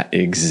doing that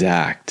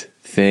exact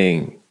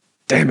thing.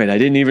 Damn it, I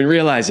didn't even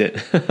realize it.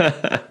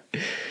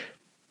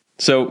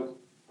 So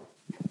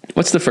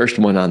what's the first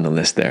one on the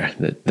list there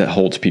that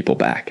holds people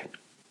back?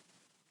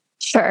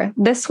 Sure.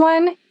 This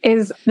one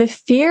is the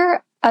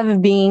fear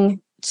of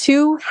being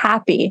too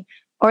happy,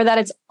 or that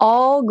it's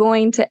all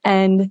going to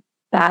end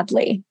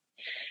badly.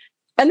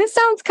 And this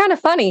sounds kind of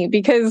funny,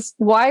 because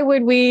why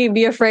would we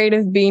be afraid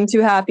of being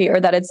too happy, or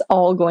that it's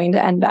all going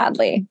to end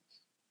badly?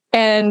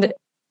 And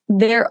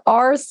there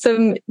are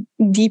some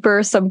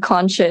deeper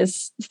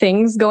subconscious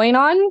things going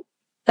on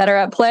that are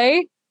at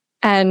play.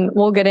 and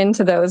we'll get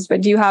into those.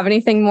 But do you have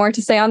anything more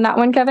to say on that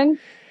one, Kevin?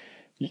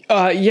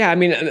 Yeah, I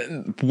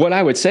mean, what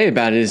I would say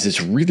about it is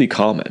it's really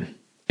common.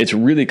 It's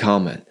really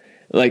common.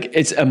 Like,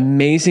 it's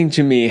amazing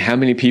to me how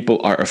many people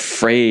are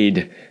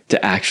afraid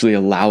to actually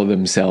allow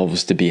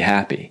themselves to be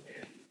happy.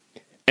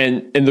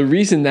 And the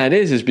reason that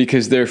is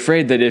because they're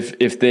afraid that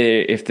if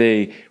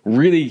they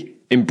really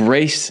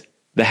embrace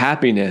the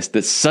happiness,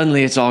 that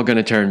suddenly it's all going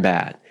to turn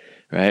bad,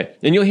 right?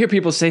 And you'll hear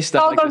people say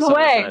stuff like this all the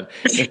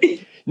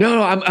time.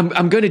 No,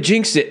 I'm going to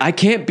jinx it. I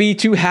can't be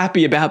too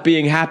happy about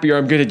being happy, or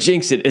I'm going to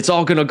jinx it. It's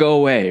all going to go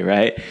away,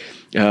 right?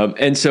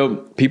 And so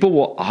people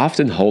will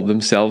often hold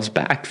themselves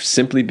back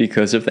simply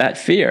because of that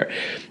fear.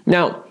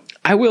 Now,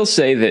 I will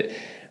say that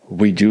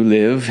we do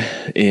live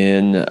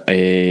in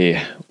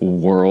a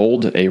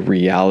world, a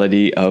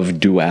reality of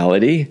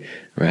duality,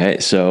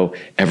 right? So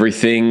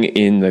everything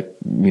in the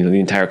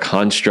entire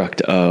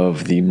construct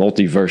of the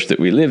multiverse that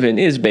we live in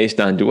is based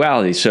on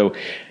duality. So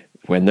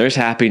when there's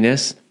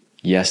happiness,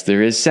 yes,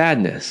 there is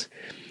sadness.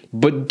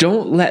 But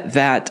don't let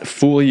that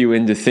fool you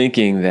into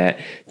thinking that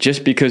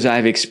just because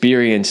I've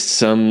experienced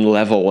some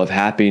level of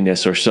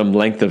happiness or some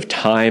length of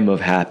time of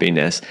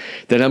happiness,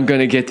 that I'm going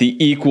to get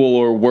the equal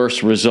or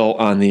worse result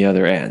on the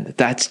other end.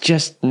 That's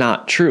just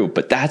not true.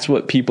 But that's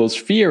what people's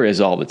fear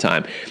is all the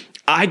time.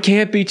 I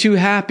can't be too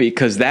happy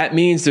because that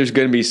means there's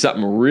going to be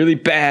something really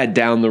bad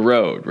down the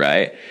road,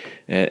 right?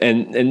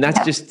 And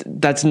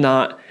that's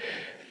not...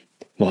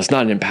 Well, it's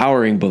not an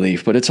empowering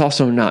belief, but it's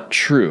also not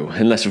true,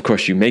 unless, of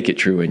course, you make it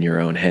true in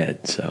your own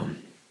head. So,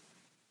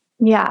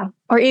 yeah.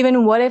 Or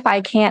even, what if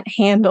I can't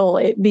handle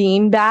it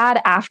being bad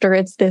after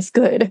it's this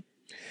good?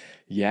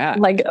 Yeah.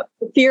 Like,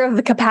 fear of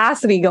the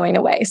capacity going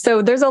away.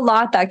 So there's a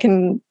lot that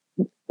can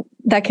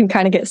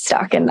kind of get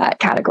stuck in that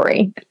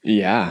category.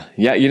 Yeah.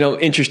 Yeah.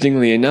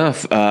 Interestingly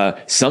enough,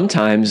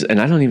 sometimes,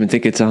 and I don't even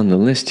think it's on the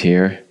list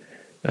here,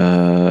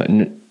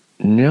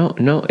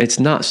 No, it's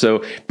not.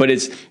 So, but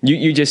it's,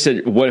 you just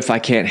said, what if I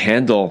can't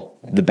handle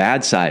the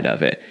bad side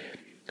of it?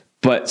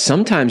 But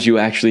sometimes you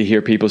actually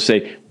hear people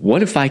say,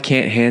 what if I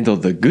can't handle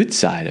the good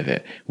side of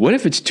it? What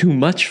if it's too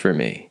much for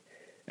me?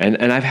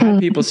 And I've had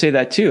people say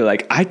that too.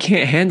 Like, I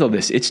can't handle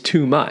this. It's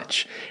too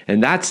much.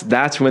 And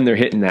that's when they're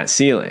hitting that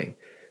ceiling,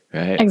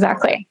 right?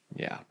 Exactly.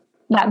 Yeah.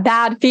 That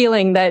bad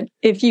feeling that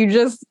if you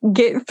just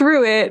get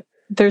through it,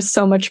 there's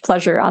so much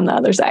pleasure on the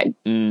other side.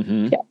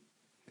 Mm-hmm. Yeah.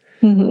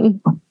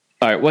 Mm-hmm.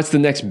 All right, what's the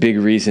next big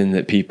reason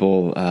that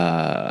people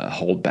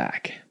hold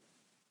back?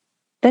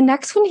 The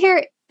next one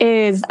here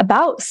is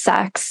about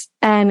sex,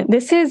 and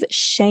this is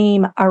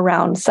shame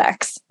around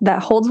sex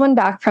that holds one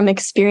back from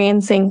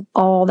experiencing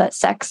all that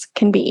sex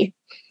can be.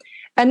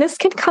 And this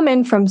can come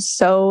in from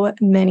so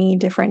many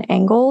different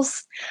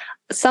angles.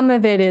 Some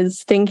of it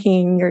is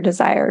thinking your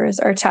desires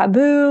are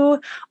taboo,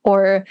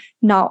 or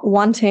not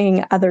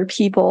wanting other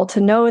people to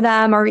know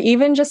them, or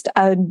even just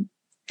a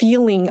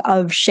feeling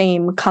of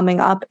shame coming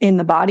up in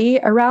the body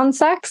around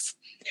sex.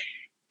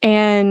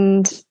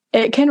 And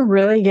it can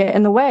really get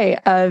in the way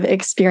of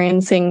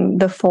experiencing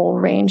the full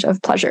range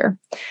of pleasure.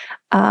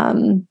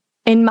 In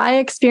my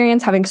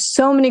experience, having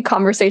so many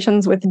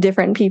conversations with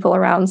different people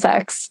around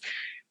sex,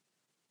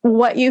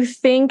 what you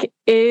think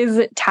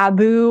is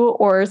taboo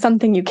or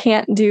something you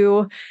can't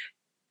do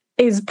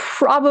is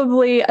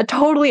probably a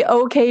totally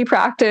okay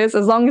practice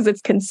as long as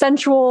it's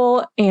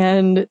consensual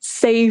and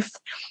safe.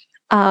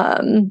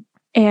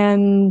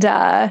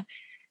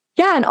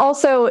 And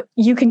also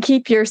you can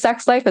keep your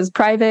sex life as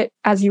private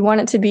as you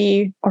want it to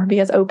be, or be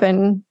as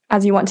open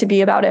as you want to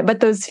be about it. But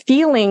those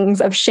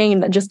feelings of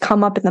shame that just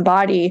come up in the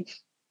body,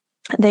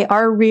 they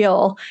are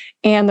real,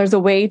 and there's a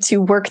way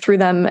to work through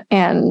them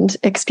and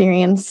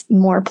experience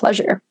more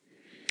pleasure.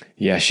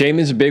 Yeah, shame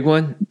is a big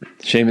one.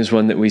 Shame is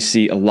one that we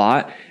see a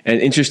lot.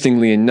 And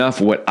interestingly enough,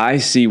 what I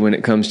see when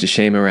it comes to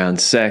shame around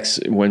sex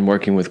when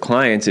working with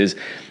clients is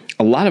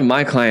a lot of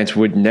my clients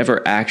would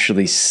never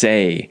actually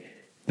say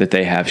that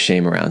they have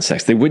shame around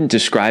sex. They wouldn't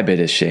describe it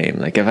as shame.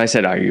 Like if I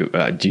said,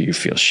 do you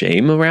feel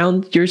shame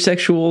around your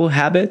sexual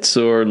habits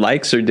or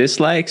likes or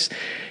dislikes?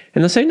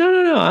 And they'll say,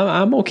 no,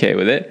 I'm okay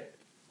with it.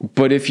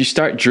 But if you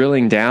start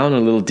drilling down a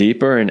little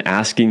deeper and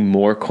asking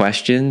more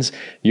questions,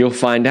 you'll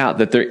find out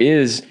that there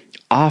is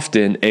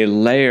often a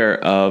layer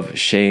of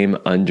shame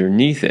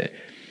underneath it.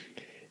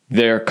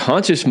 Their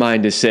conscious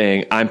mind is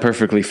saying, I'm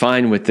perfectly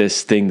fine with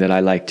this thing that I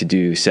like to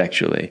do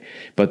sexually.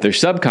 But their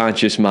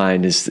subconscious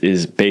mind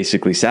is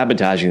basically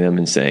sabotaging them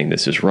and saying,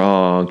 this is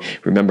wrong.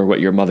 Remember what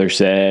your mother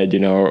said,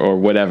 or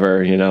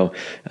whatever,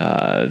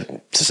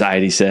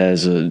 society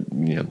says,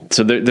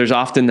 So there's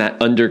often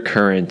that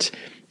undercurrent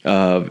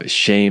of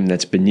shame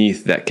that's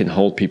beneath that can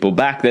hold people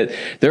back that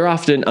they're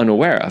often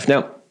unaware of.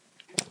 Now,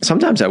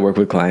 sometimes I work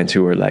with clients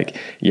who are like,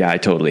 yeah, I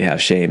totally have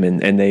shame,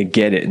 and they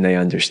get it and they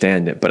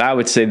understand it. But I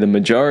would say the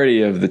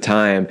majority of the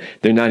time,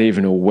 they're not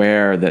even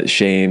aware that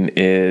shame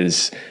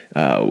is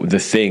the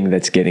thing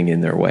that's getting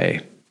in their way.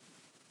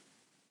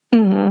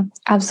 Mm-hmm.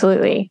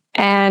 Absolutely.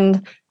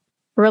 And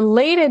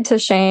related to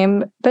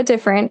shame, but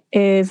different,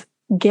 is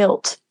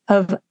guilt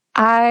of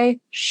I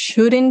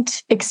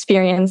shouldn't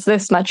experience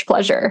this much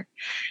pleasure.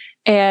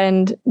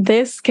 And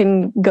this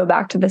can go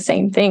back to the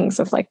same things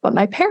of like what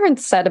my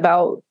parents said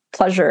about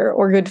pleasure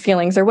or good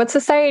feelings, or what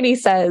society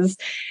says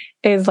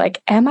is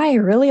like, am I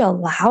really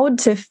allowed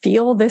to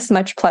feel this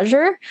much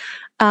pleasure?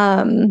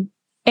 And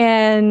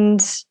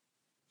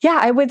yeah,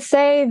 I would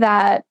say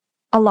that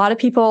a lot of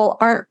people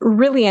aren't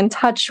really in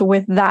touch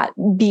with that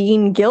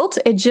being guilt.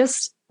 It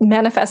just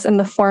manifests in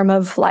the form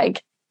of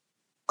like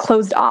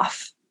closed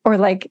off or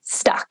like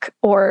stuck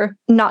or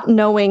not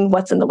knowing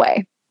what's in the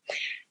way.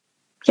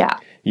 Yeah.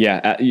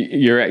 Yeah,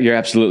 you're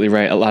absolutely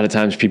right. A lot of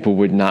times people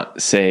would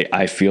not say,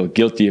 I feel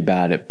guilty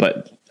about it,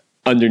 but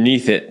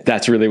underneath it,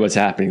 that's really what's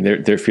happening.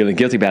 They're feeling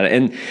guilty about it.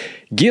 And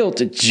guilt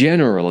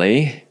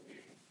generally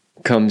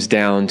comes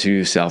down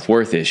to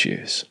self-worth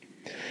issues.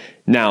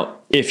 Now,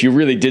 if you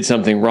really did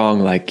something wrong,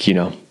 like,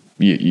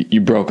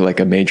 you broke like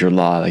a major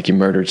law, like you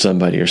murdered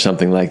somebody or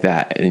something like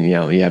that, and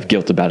you have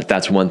guilt about it,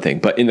 that's one thing.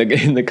 But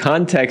in the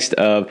context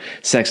of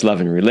sex, love,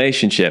 and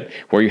relationship,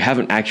 where you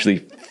haven't actually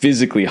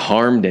physically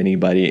harmed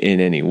anybody in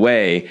any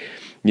way,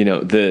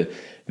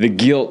 the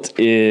guilt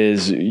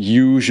is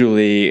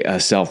usually a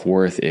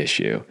self-worth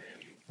issue.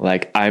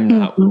 Like, I'm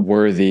not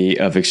worthy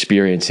of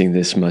experiencing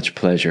this much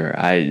pleasure.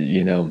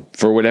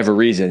 For whatever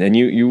reason, and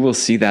you will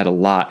see that a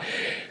lot.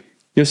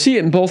 You'll see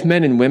it in both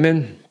men and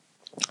women.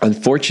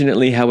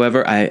 Unfortunately,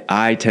 however,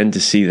 I tend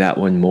to see that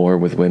one more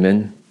with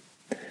women.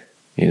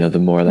 The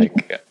more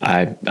like,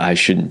 I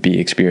shouldn't be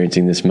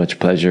experiencing this much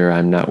pleasure.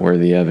 I'm not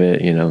worthy of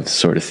it,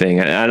 sort of thing.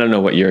 I don't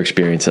know what your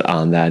experience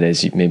on that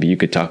is. Maybe you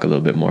could talk a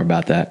little bit more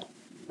about that.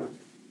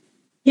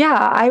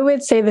 Yeah, I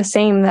would say the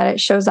same, that it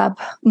shows up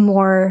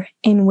more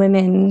in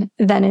women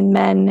than in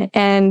men.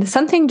 And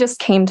something just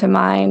came to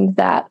mind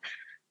that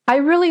I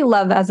really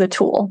love as a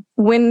tool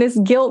when this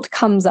guilt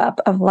comes up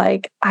of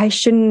like, I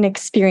shouldn't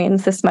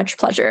experience this much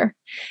pleasure.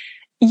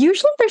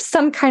 Usually there's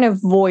some kind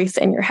of voice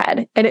in your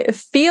head, and it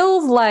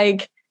feels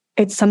like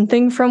it's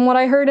something from what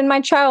I heard in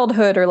my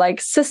childhood, or like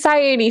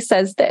society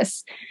says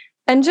this.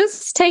 And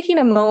just taking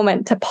a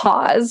moment to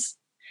pause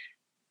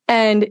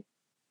and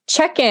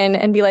check in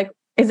and be like,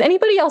 is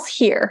anybody else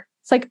here?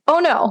 It's like, oh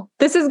no,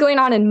 this is going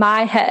on in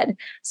my head.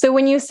 So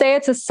when you say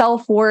it's a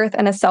self-worth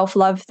and a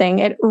self-love thing,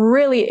 it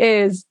really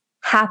is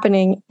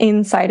happening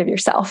inside of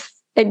yourself.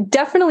 It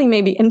definitely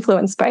may be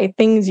influenced by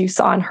things you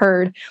saw and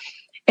heard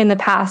in the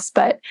past,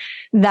 but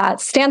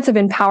that stance of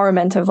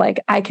empowerment of like,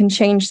 I can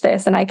change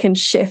this and I can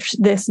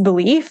shift this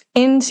belief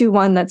into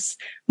one that's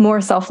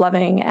more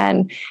self-loving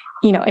and,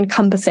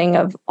 encompassing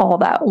of all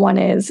that one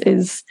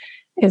is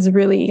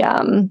really,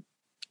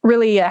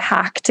 really a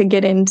hack to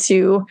get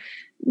into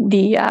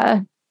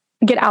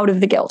get out of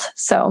the guilt.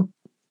 So,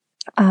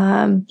 do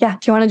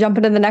you want to jump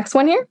into the next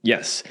one here?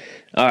 Yes.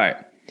 All right.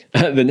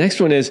 The next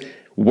one is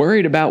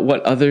worried about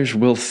what others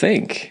will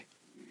think.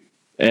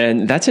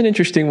 And that's an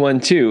interesting one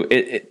too.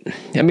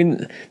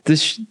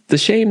 The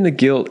shame, the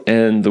guilt,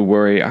 and the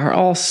worry are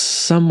all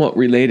somewhat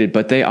related,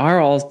 but they are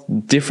all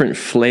different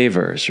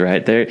flavors,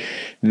 right?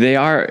 They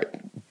are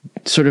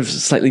sort of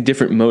slightly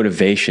different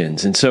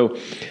motivations. And so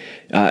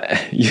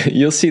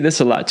you'll see this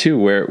a lot too,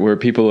 where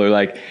people are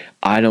like,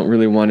 I don't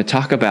really want to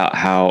talk about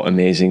how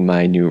amazing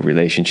my new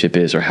relationship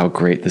is or how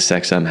great the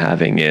sex I'm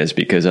having is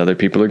because other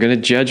people are going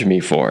to judge me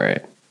for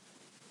it.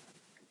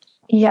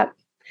 Yep.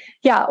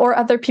 Yeah. Or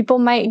other people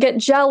might get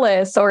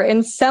jealous, or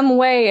in some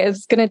way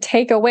it's going to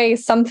take away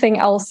something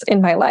else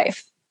in my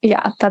life.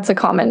 Yeah. That's a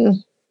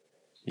common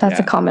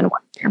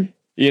one here.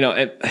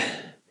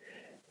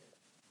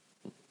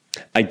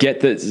 I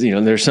get that,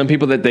 there's some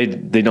people that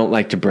they don't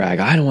like to brag.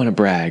 I don't want to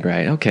brag,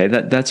 right? Okay,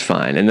 that's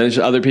fine. And there's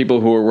other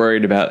people who are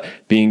worried about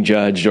being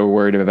judged or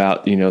worried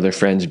about, their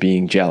friends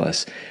being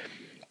jealous.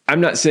 I'm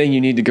not saying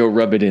you need to go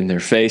rub it in their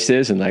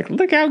faces and like,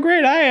 look how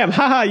great I am.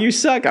 Haha, you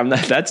suck.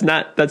 That's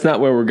not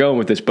where we're going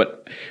with this.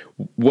 But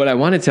what I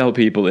want to tell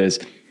people is,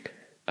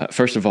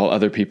 first of all,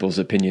 other people's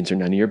opinions are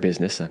none of your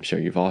business. I'm sure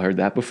you've all heard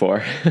that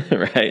before,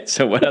 right?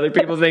 So what other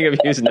people think of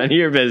you is none of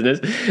your business.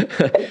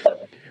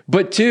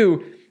 But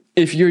two,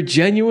 if you're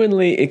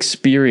genuinely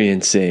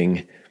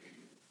experiencing,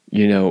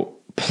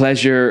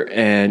 pleasure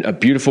and a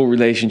beautiful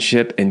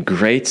relationship and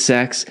great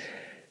sex,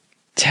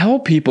 tell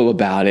people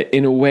about it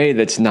in a way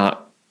that's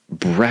not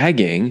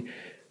bragging,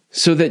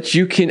 so that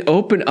you can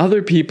open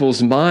other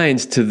people's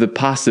minds to the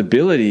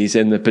possibilities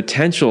and the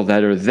potential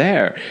that are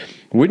there.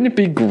 Wouldn't it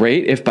be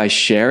great if by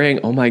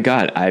sharing, oh my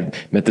God, I've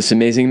met this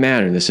amazing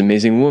man or this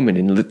amazing woman,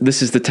 and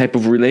this is the type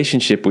of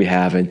relationship we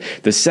have, and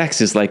the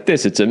sex is like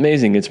this, it's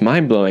amazing, it's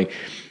mind-blowing.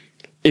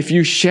 If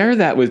you share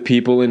that with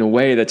people in a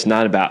way that's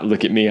not about,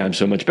 look at me, I'm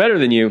so much better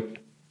than you,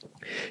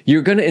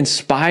 you're going to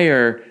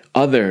inspire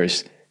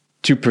others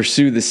to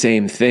pursue the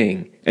same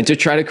thing and to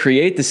try to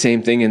create the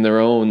same thing in their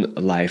own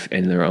life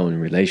and their own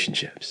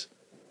relationships.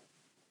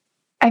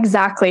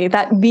 Exactly.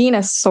 That being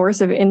a source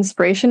of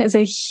inspiration is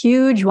a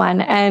huge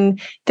one.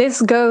 And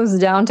this goes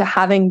down to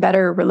having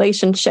better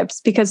relationships,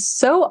 because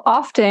so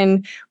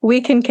often we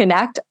can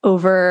connect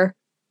over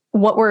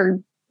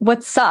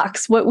what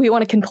sucks, what we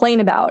want to complain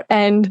about.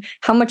 And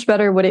how much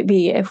better would it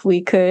be if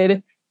we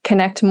could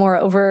connect more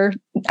over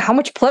how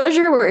much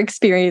pleasure we're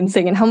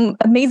experiencing and how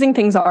amazing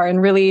things are,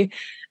 and really,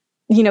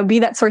 be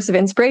that source of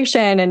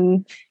inspiration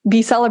and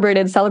be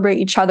celebrated, celebrate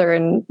each other,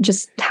 and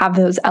just have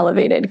those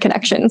elevated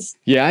connections.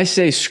 Yeah, I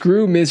say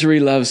screw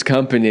misery loves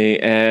company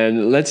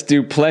and let's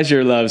do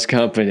pleasure loves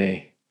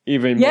company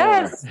even more.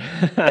 Yes.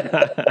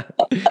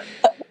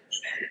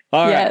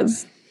 All right.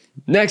 Yes.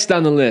 Next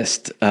on the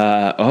list,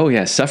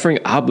 suffering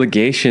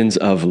obligations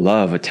of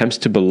love, attempts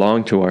to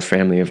belong to our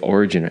family of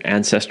origin or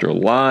ancestral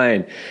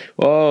line.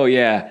 Oh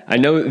yeah, I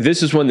know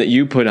this is one that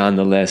you put on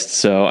the list,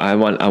 so I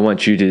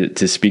want you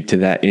to speak to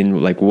that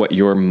in like what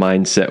your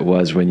mindset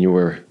was when you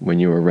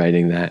were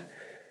writing that.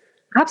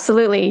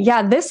 Absolutely.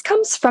 Yeah, this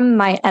comes from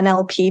my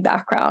NLP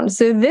background.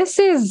 So this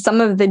is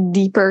some of the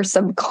deeper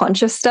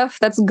subconscious stuff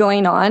that's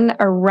going on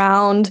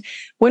around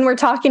when we're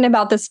talking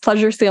about this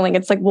pleasure ceiling.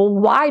 It's like, well,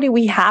 why do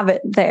we have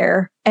it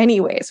there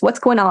anyways? What's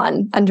going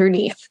on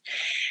underneath?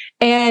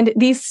 And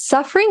these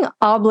suffering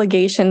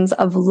obligations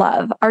of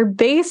love are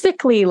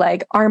basically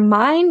like our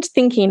mind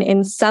thinking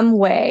in some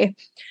way,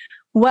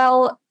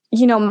 well,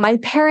 my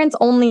parents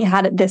only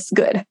had it this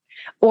good,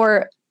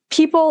 or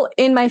people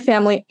in my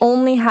family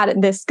only had it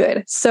this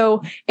good.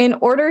 So in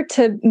order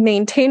to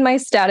maintain my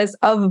status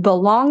of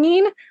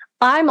belonging,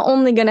 I'm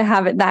only going to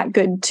have it that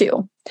good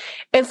too.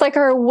 It's like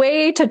our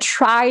way to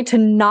try to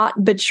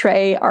not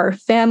betray our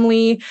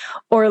family,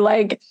 or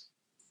like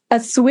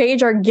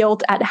assuage our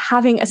guilt at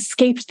having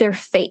escaped their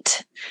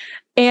fate.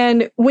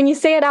 And when you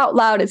say it out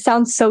loud, it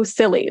sounds so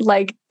silly.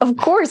 Like, of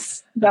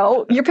course,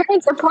 no, your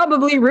parents are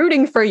probably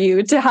rooting for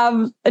you to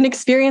have an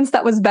experience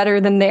that was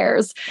better than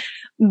theirs.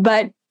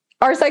 But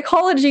our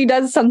psychology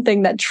does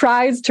something that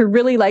tries to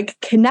really like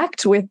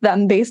connect with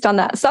them based on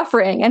that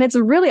suffering. And it's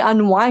really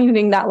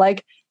unwinding that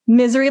like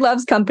misery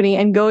loves company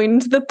and going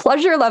into the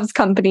pleasure loves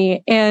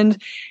company. And,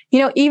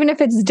 even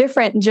if it's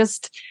different,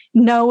 just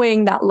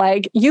knowing that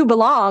like you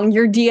belong,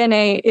 your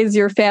DNA is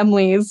your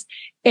family's,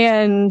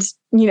 and,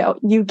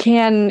 you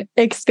can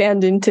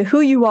expand into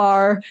who you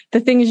are, the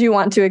things you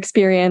want to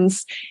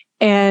experience,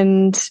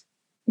 and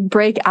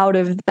break out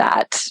of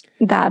that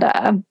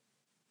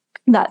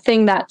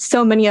thing that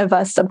so many of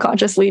us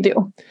subconsciously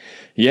do.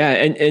 Yeah,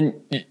 and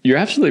you're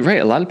absolutely right.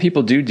 A lot of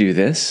people do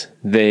this.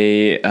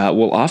 They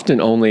will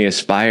often only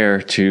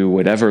aspire to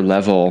whatever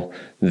level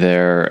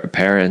their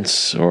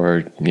parents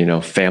or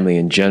family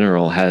in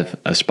general have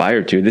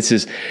aspired to. This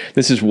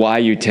is why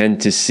you tend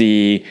to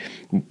see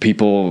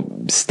people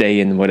stay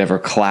in whatever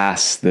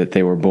class that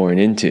they were born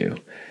into,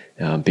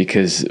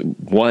 because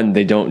one,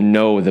 they don't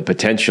know the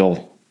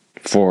potential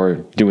for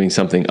doing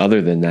something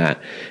other than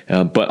that.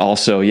 But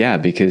also,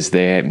 because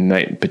they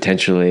might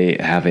potentially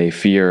have a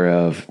fear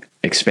of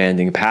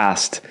expanding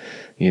past,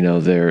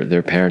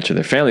 their parents or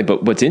their family.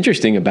 But what's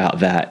interesting about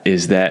that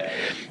is that,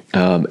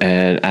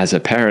 and as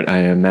a parent, I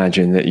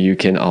imagine that you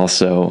can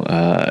also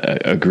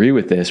agree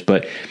with this,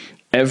 but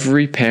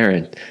every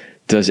parent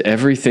does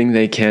everything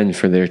they can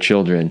for their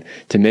children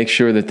to make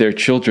sure that their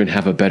children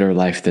have a better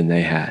life than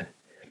they had.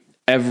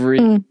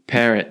 Every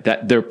parent,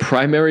 that their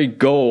primary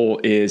goal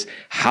is,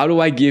 how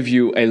do I give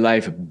you a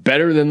life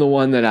better than the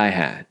one that I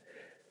had?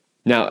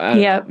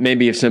 Now,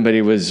 maybe if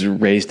somebody was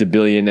raised a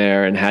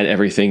billionaire and had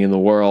everything in the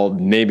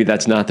world, maybe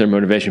that's not their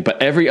motivation. But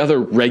every other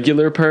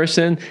regular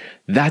person,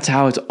 that's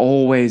how it's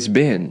always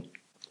been.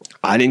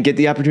 I didn't get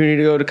the opportunity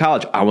to go to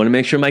college. I want to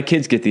make sure my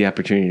kids get the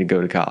opportunity to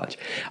go to college.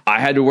 I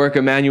had to work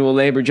a manual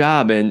labor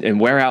job and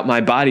wear out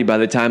my body by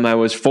the time I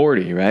was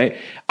 40, right?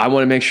 I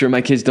want to make sure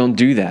my kids don't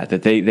do that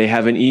they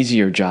have an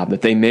easier job,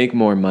 that they make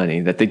more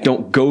money, that they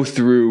don't go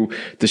through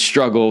the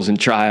struggles and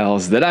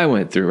trials that I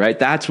went through, right?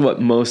 That's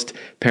what most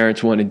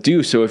parents want to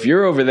do. So if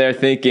you're over there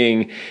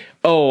thinking,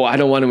 oh, I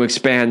don't want to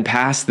expand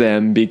past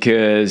them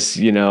because,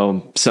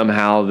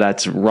 somehow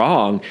that's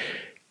wrong,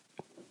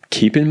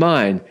 keep in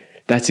mind,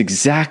 that's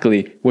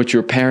exactly what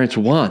your parents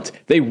want.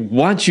 They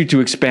want you to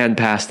expand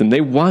past them.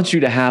 They want you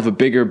to have a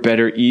bigger,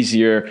 better,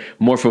 easier,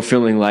 more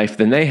fulfilling life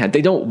than they had.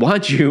 They don't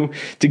want you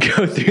to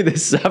go through the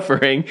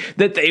suffering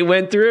that they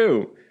went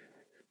through.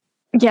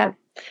 Yeah.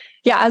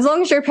 Yeah. As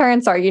long as your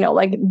parents are,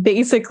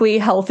 basically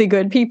healthy,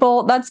 good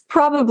people, that's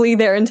probably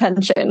their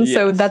intention. Yes.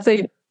 So that's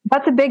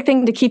a big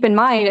thing to keep in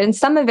mind. And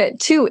some of it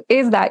too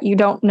is that you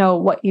don't know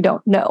what you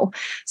don't know.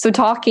 So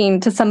talking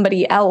to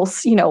somebody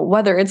else,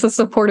 whether it's a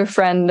supportive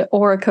friend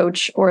or a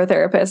coach or a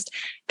therapist,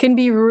 can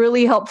be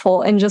really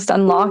helpful in just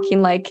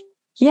unlocking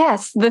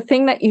yes, the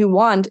thing that you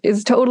want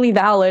is totally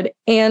valid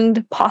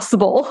and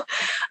possible,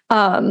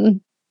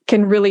 can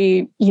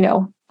really,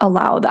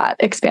 allow that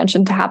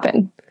expansion to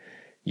happen.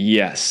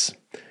 Yes.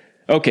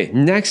 Okay,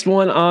 next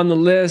one on the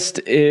list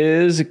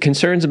is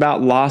concerns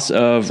about loss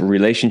of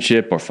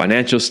relationship or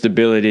financial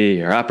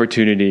stability or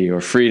opportunity or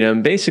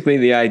freedom. Basically,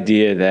 the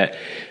idea that,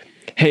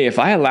 hey, if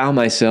I allow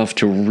myself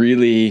to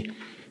really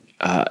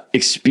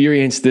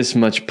experience this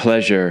much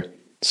pleasure,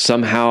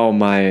 somehow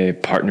my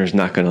partner's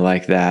not going to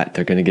like that.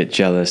 They're going to get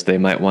jealous. They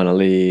might want to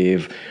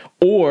leave.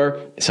 Or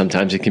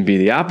sometimes it can be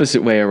the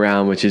opposite way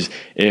around, which is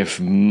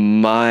if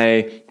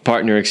my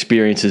partner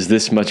experiences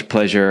this much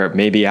pleasure,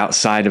 maybe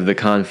outside of the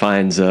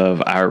confines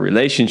of our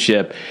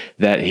relationship,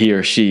 that he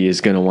or she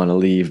is going to want to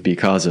leave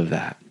because of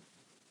that.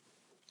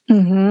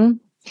 Mm-hmm.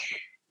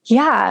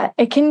 Yeah,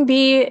 it can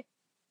be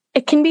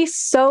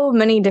so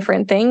many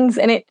different things.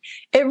 And it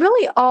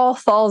really all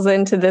falls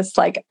into this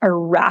like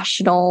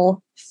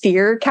irrational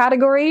fear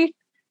category.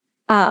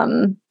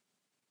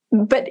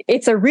 But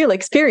it's a real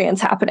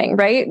experience happening,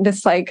 right?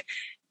 This like,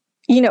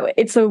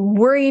 it's a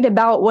worried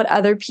about what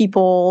other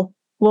people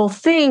will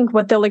think,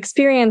 what they'll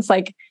experience,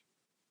 like,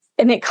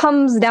 and it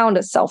comes down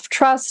to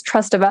self-trust,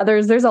 trust of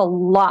others. There's a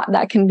lot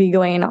that can be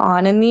going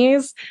on in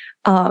these,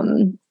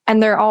 and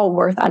they're all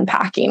worth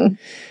unpacking.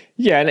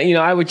 Yeah, and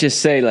I would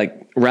just say, like,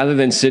 rather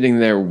than sitting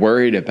there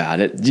worried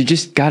about it, you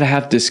just got to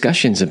have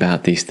discussions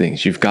about these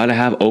things. You've got to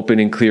have open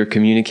and clear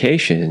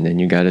communication, and then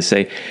you got to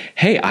say,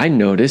 "Hey, I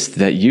noticed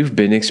that you've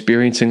been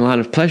experiencing a lot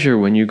of pleasure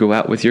when you go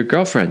out with your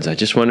girlfriends. I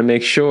just want to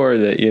make sure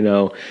that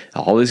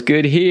all is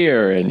good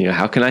here, and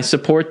how can I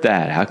support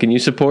that? How can you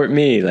support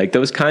me?" Like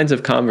those kinds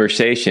of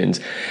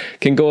conversations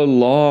can go a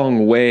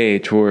long way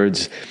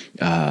towards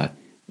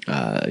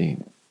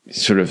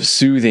sort of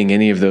soothing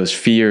any of those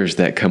fears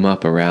that come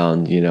up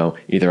around,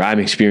 either I'm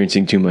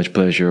experiencing too much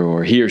pleasure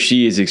or he or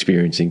she is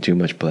experiencing too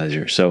much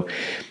pleasure. So,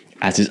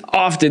 as is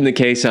often the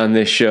case on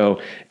this show,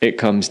 it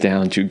comes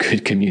down to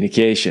good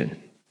communication.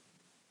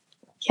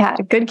 Yeah,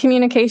 good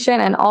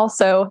communication, and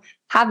also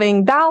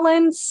having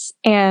balance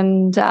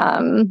and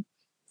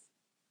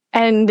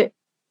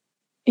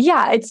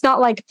yeah, it's not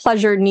like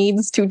pleasure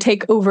needs to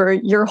take over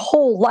your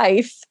whole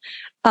life.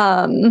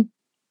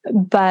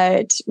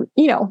 But,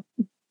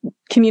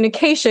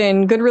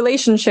 communication, good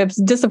relationships,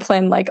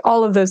 discipline, like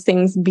all of those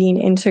things being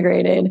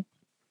integrated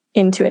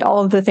into it.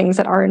 All of the things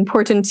that are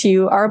important to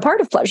you are a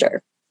part of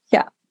pleasure.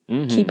 Yeah.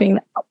 Mm-hmm. Keeping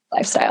that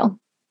lifestyle.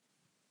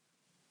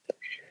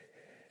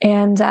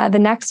 And the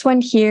next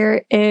one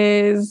here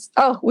is,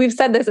 we've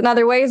said this in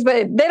other ways,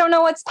 but they don't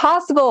know what's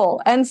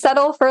possible and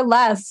settle for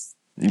less.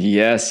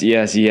 Yes.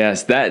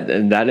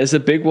 That is a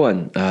big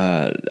one.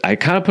 I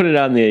kind of put it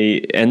on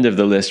the end of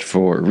the list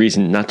for a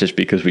reason, not just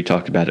because we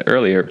talked about it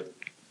earlier,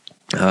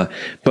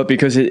 but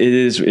because it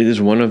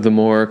is one of the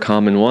more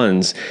common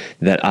ones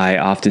that I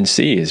often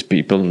see is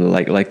people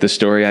like the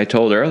story I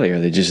told earlier.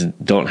 They just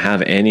don't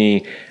have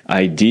any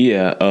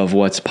idea of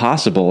what's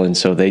possible, and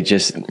so they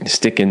just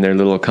stick in their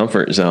little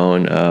comfort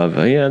zone of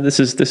this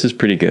is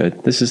pretty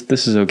good. This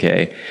is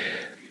okay.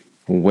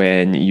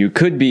 When you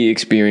could be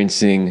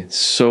experiencing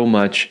so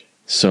much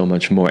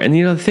more. And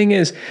the thing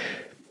is,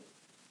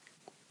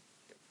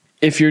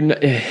 if you're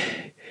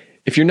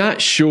not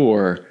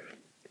sure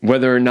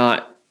whether or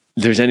not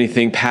there's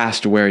anything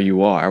past where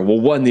you are,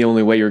 well, the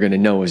only way you're going to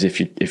know is if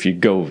you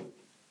go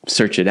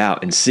search it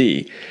out and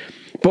see.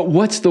 But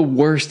what's the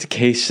worst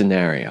case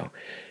scenario?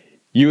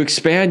 You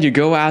expand, you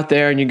go out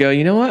there and you go,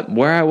 you know what?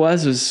 Where I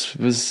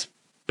was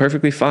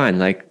perfectly fine.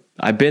 Like,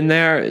 I've been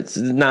there. It's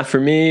not for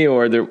me,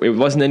 or it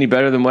wasn't any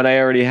better than what I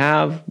already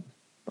have.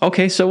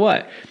 Okay, so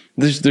what?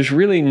 There's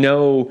really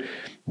no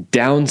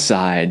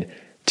downside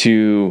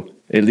to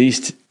at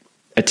least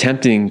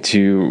attempting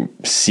to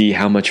see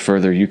how much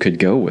further you could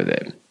go with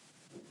it.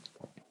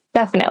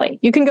 Definitely.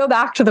 You can go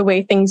back to the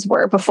way things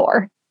were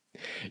before.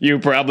 You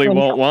probably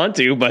won't want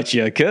to, but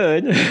you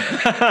could.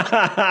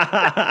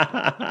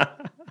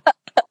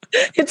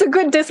 It's a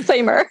good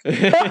disclaimer.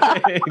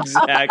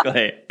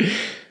 Exactly.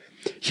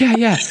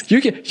 Yeah.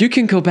 You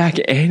can go back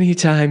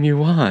anytime you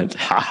want.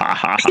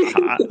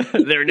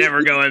 They're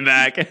never going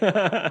back.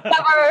 Never.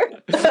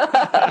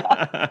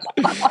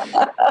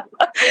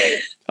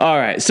 All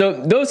right. So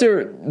those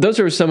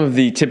are some of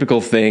the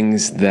typical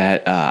things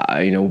that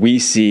we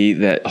see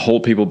that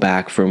hold people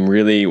back from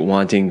really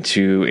wanting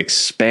to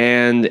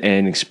expand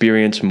and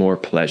experience more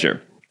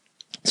pleasure.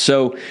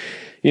 So,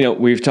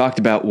 we've talked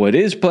about what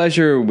is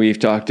pleasure. We've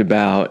talked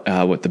about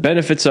what the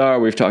benefits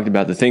are. We've talked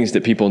about the things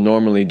that people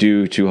normally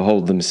do to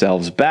hold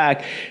themselves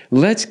back.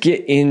 Let's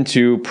get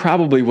into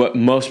probably what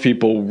most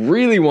people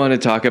really want to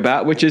talk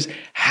about, which is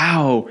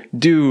how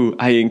do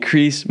I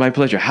increase my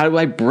pleasure? How do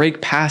I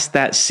break past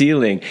that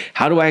ceiling?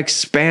 How do I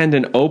expand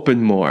and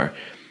open more?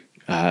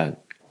 How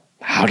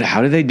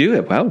do they do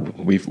it? Well,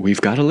 we've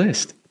got a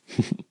list.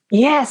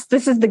 Yes,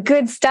 this is the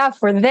good stuff.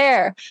 We're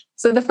there.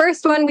 So the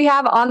first one we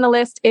have on the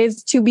list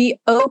is to be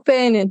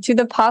open to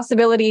the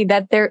possibility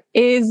that there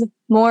is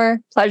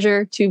more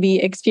pleasure to be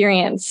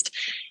experienced.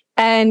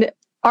 And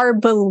our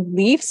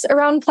beliefs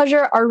around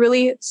pleasure are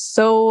really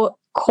so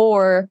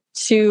core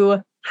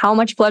to how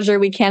much pleasure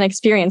we can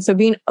experience. So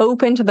being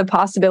open to the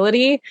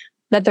possibility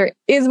that there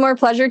is more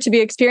pleasure to be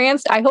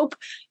experienced. I hope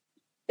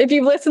if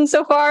you've listened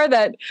so far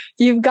that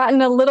you've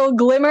gotten a little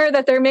glimmer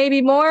that there may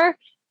be more.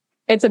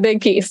 It's a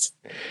big piece.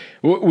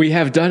 We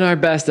have done our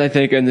best, I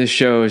think, in this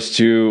show is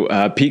to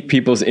pique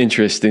people's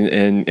interest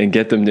and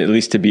get them to, at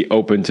least to be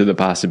open to the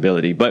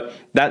possibility. But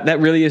that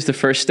really is the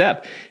first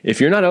step. If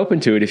you're not open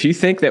to it, if you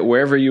think that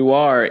wherever you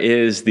are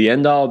is the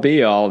end all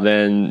be all,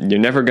 then you're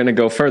never going to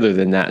go further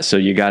than that. So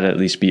you got to at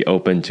least be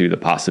open to the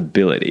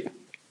possibility.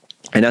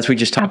 And as we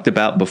just talked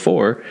about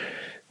before,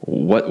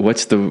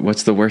 what's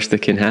the worst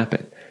that can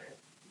happen?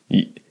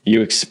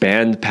 You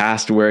expand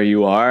past where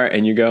you are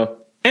and you go,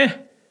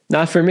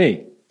 not for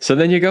me. So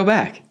then you go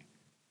back.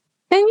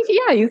 And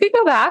you could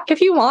go back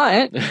if you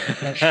want.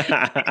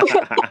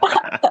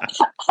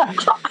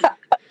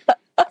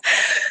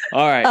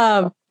 All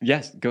right.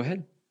 Yes, go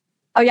ahead.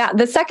 Oh, yeah.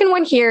 The second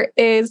one here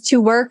is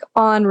to work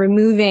on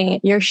removing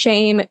your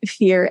shame,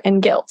 fear,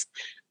 and guilt.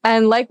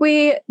 And like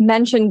we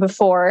mentioned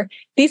before,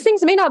 these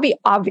things may not be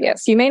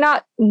obvious. You may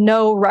not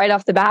know right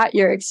off the bat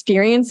you're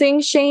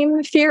experiencing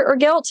shame, fear, or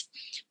guilt.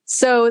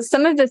 So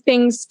some of the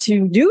things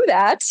to do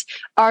that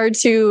are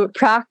to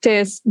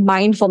practice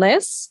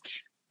mindfulness.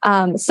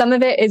 Some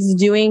of it is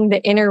doing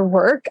the inner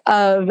work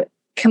of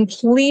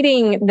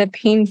completing the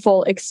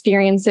painful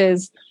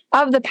experiences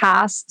of the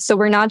past. So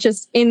we're not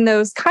just in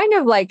those kind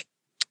of like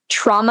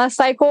trauma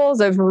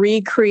cycles of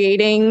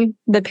recreating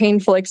the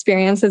painful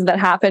experiences that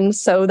happened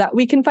so that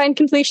we can find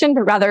completion,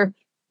 but rather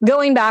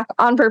going back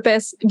on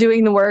purpose,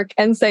 doing the work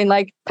and saying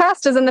like,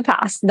 past is in the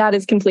past, that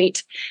is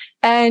complete.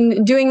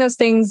 And doing those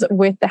things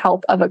with the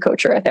help of a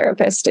coach or a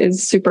therapist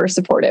is super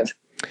supportive.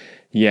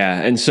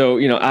 Yeah. And so,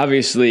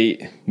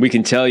 obviously we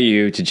can tell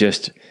you to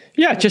just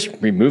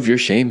remove your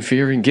shame,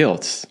 fear, and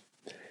guilt.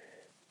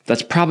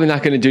 That's probably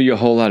not going to do you a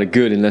whole lot of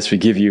good unless we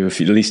give you at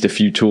least a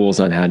few tools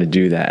on how to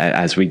do that,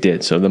 as we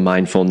did. So the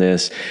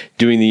mindfulness,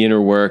 doing the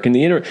inner work, and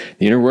the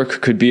inner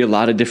work could be a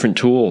lot of different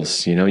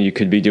tools. You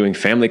could be doing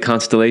family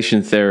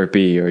constellation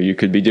therapy, or you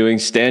could be doing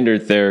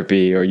standard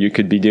therapy, or you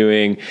could be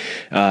doing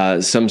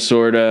some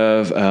sort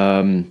of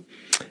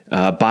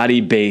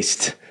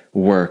body-based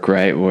work,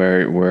 right?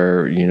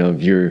 Where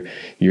you're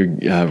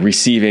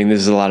receiving. This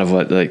is a lot of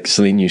what like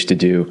Celine used to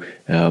do,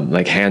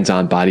 like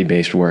hands-on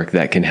body-based work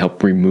that can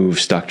help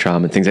remove stuck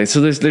trauma and things like that. So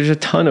there's a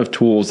ton of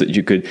tools that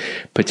you could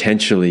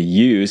potentially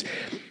use.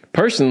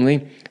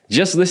 Personally,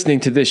 just listening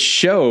to this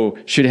show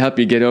should help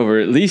you get over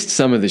at least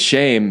some of the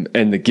shame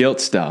and the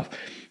guilt stuff.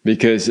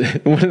 Because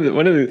one of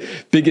the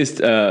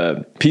biggest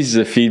pieces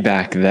of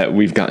feedback that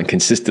we've gotten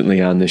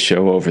consistently on this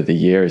show over the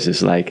years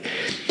is like,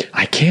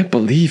 I can't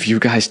believe you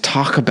guys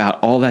talk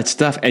about all that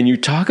stuff, and you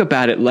talk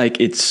about it like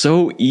it's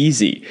so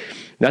easy.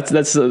 That's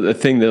the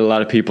thing that a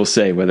lot of people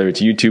say, whether it's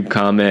YouTube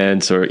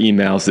comments or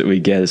emails that we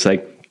get. It's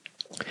like,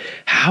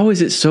 how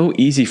is it so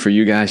easy for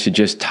you guys to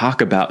just talk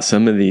about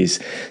some of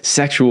these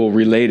sexual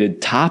related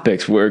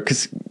topics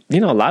because a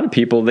lot of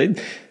people, they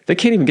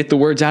can't even get the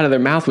words out of their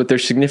mouth with their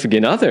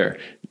significant other.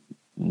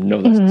 No,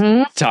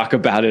 let's talk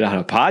about it on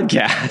a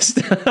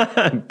podcast,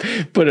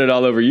 put it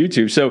all over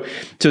YouTube. So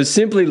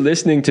simply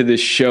listening to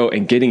this show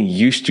and getting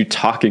used to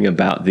talking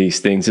about these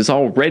things is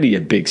already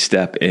a big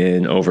step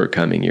in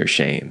overcoming your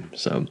shame.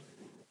 So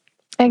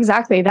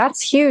exactly.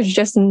 That's huge.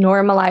 Just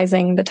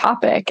normalizing the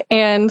topic.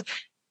 And,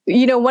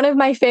 one of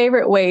my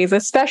favorite ways,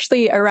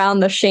 especially around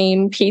the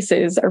shame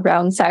pieces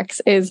around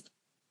sex, is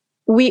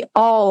we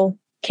all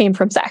came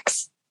from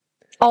sex.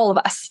 All of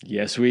us.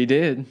 Yes, we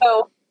did.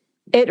 So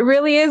it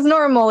really is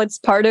normal. It's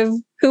part of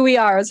who we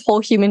are as whole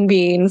human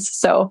beings.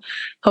 So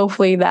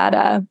hopefully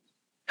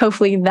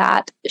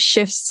that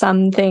shifts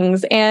some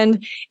things. And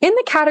in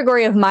the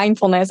category of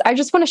mindfulness, I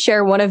just want to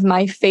share one of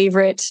my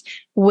favorite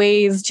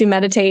ways to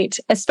meditate,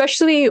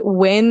 especially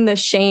when the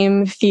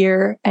shame,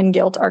 fear, and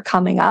guilt are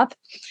coming up,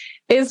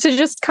 is to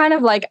just kind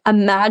of like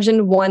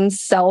imagine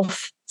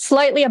oneself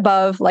slightly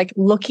above, like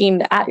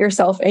looking at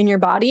yourself in your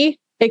body,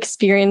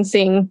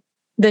 experiencing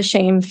the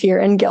shame, fear,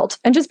 and guilt,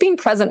 and just being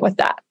present with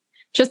that.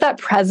 Just that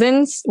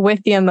presence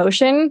with the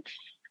emotion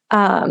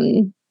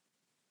can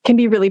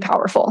be really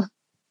powerful.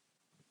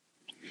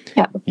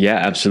 Yeah,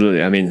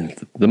 absolutely. I mean,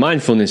 the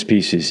mindfulness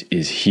piece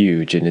is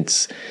huge, and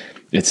it's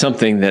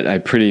something that I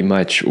pretty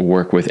much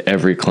work with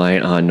every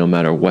client on, no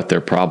matter what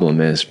their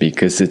problem is,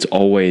 because it's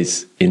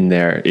always in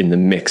there in the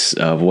mix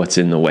of what's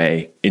in the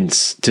way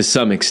to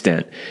some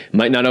extent. It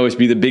might not always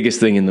be the biggest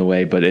thing in the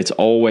way, but it's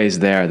always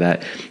there,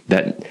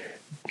 that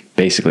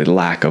basically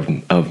lack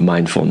of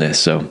mindfulness.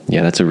 So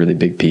yeah, that's a really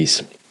big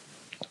piece.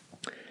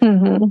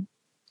 Mm-hmm.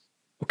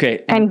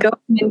 Okay. And go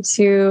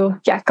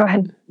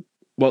ahead.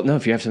 Well, no,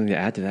 if you have something to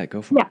add to that,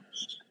 go for it.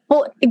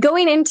 Well,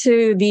 going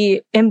into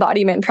the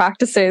embodiment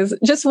practices,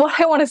 just what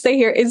I want to say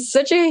here is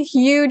such a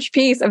huge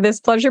piece of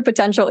this pleasure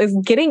potential is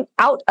getting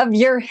out of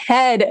your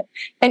head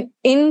and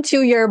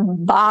into your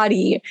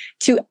body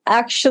to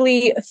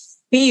actually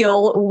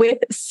feel with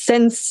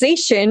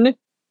sensation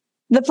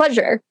the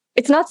pleasure.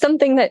 It's not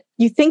something that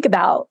you think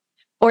about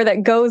or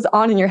that goes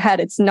on in your head.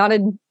 It's not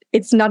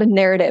a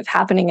narrative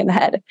happening in the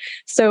head.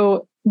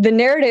 So the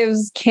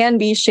narratives can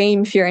be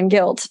shame, fear, and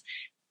guilt.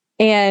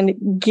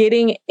 And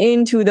getting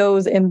into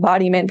those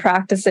embodiment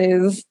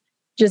practices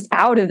just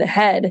out of the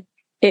head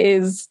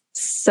it's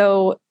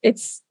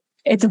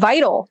it's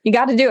vital. You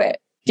got to do it.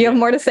 Do you have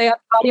more to say on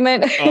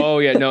embodiment? Oh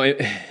yeah, no,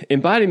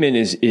 embodiment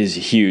is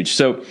huge.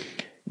 So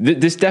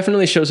this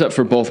definitely shows up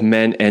for both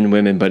men and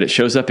women, but it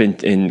shows up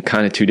in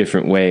kind of two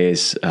different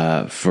ways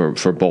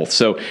for both.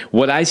 So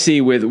what I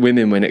see with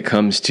women when it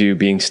comes to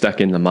being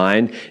stuck in the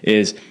mind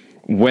is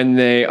when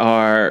they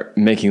are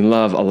making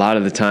love, a lot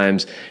of the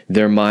times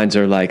their minds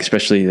are like,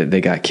 especially that they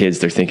got kids,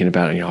 they're thinking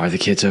about, are the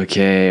kids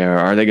okay? Or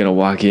are they going to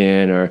walk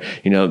in? Or,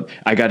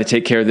 I got to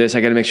take care of this.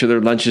 I got to make sure their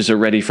lunches are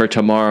ready for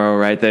tomorrow,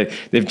 right?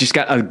 They've just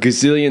got a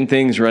gazillion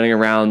things running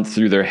around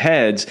through their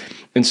heads.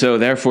 And so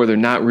therefore they're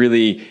not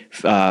really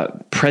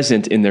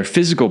present in their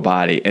physical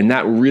body. And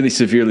that really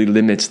severely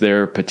limits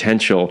their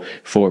potential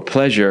for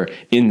pleasure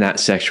in that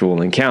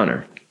sexual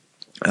encounter.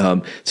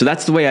 So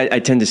that's the way I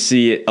tend to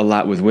see it a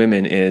lot with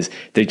women is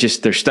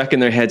they're stuck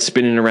in their head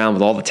spinning around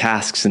with all the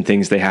tasks and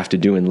things they have to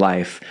do in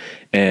life.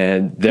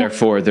 And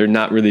therefore they're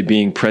not really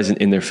being present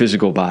in their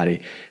physical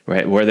body,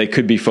 right? Where they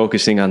could be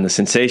focusing on the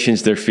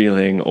sensations they're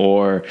feeling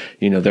or,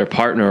 their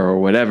partner or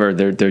whatever.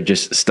 They're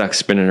just stuck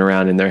spinning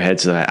around in their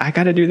heads. So I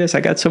got to do this.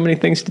 I got so many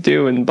things to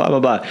do and blah, blah,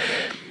 blah.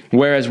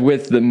 Whereas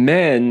with the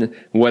men,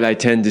 what I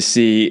tend to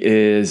see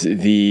is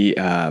the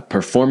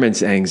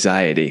performance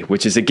anxiety,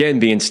 which is, again,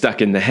 being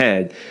stuck in the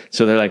head.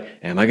 So they're like,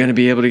 am I going to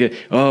be able to get,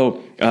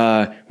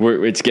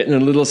 it's getting a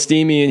little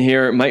steamy in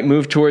here. It might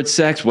move towards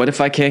sex. What if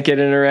I can't get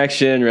an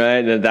erection,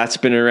 right? And that's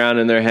spinning around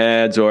in their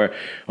heads. Or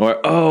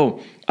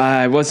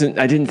I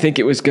didn't think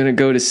it was going to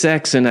go to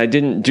sex and I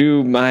didn't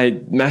do my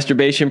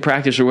masturbation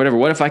practice or whatever.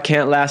 What if I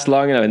can't last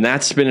long enough? And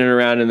that's spinning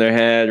around in their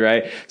head,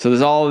 right? So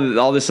there's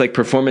all this like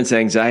performance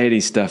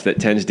anxiety stuff that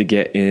tends to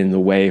get in the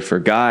way for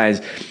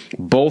guys.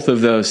 Both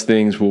of those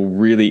things will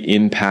really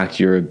impact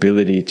your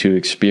ability to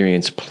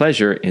experience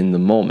pleasure in the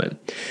moment.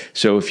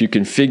 So if you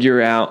can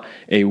figure out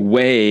a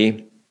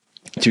way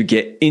to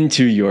get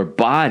into your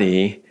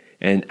body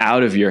and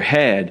out of your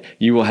head,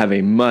 you will have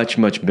a much,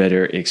 much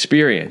better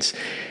experience.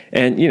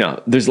 And,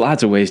 there's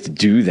lots of ways to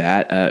do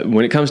that.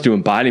 When it comes to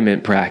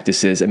embodiment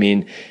practices,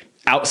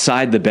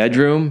 outside the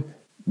bedroom,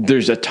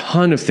 there's a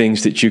ton of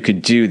things that you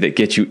could do that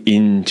get you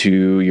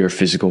into your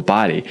physical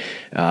body.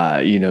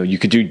 You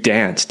could do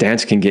dance.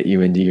 Dance can get you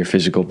into your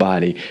physical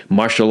body.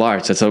 Martial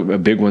arts, that's a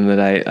big one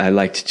that I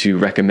like to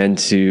recommend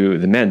to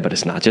the men, but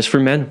it's not just for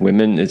men.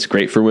 Women, it's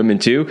great for women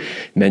too.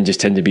 Men just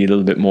tend to be a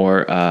little bit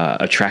more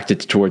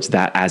attracted towards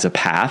that as a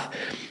path.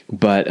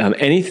 But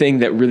anything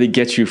that really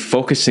gets you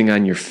focusing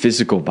on your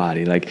physical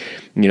body, like,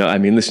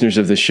 listeners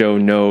of the show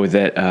know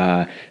that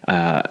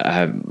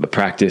I've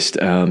practiced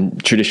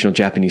traditional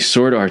Japanese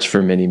sword arts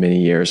for many,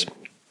 many years.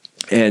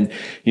 And,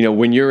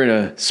 when you're in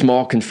a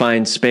small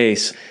confined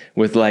space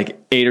with like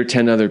 8 or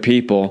 10 other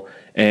people,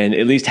 and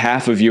at least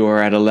half of you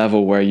are at a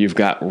level where you've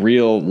got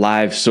real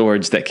live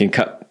swords that can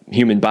cut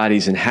human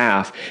bodies in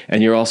half,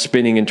 and you're all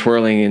spinning and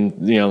twirling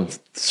and,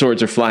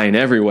 swords are flying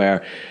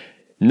everywhere.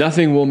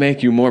 Nothing will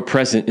make you more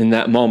present in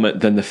that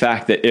moment than the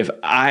fact that if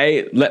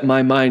I let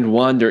my mind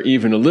wander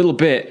even a little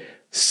bit,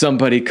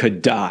 somebody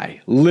could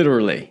die,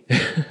 literally.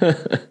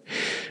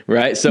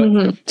 Right?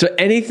 So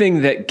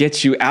anything that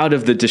gets you out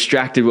of the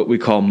distracted, what we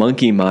call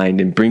monkey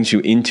mind, and brings you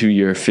into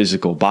your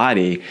physical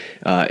body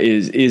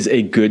is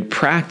a good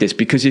practice.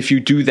 Because if you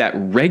do that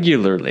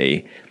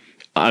regularly,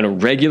 on a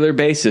regular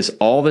basis,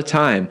 all the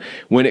time,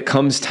 when it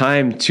comes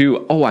time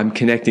to, I'm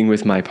connecting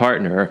with my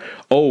partner,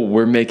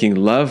 we're making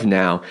love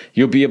now,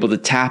 you'll be able to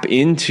tap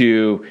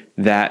into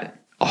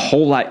that a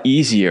whole lot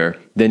easier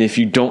than if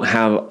you don't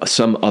have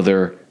some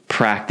other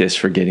practice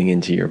for getting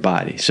into your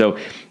body. So,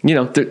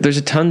 there's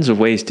tons of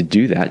ways to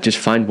do that. Just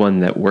find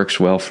one that works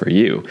well for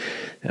you.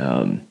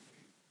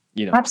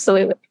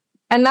 Absolutely.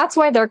 And that's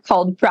why they're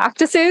called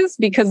practices,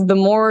 because the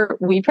more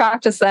we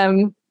practice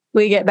them,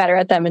 we get better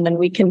at them, and then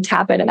we can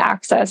tap in and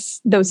access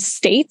those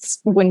states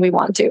when we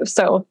want to.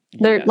 So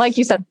there, like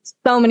you said,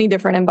 so many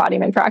different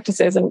embodiment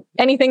practices and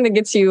anything that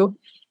gets you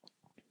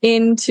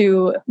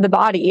into the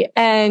body.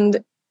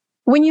 And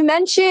when you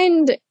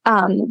mentioned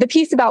the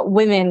piece about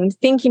women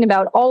thinking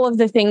about all of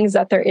the things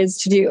that there is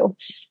to do,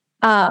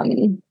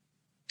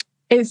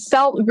 it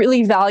felt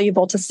really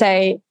valuable to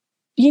say,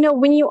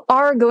 when you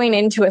are going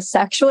into a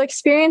sexual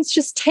experience,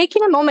 just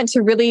taking a moment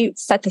to really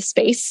set the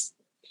space.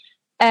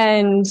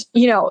 And,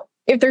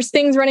 if there's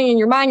things running in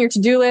your mind, your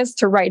to-do list,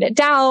 to write it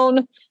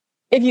down.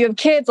 If you have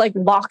kids, like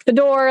lock the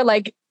door,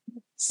 like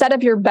set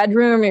up your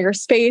bedroom or your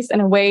space in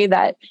a way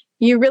that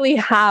you really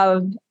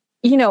have,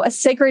 a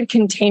sacred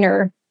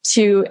container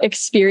to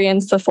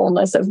experience the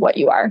fullness of what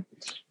you are.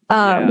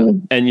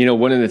 And,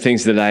 one of the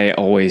things that I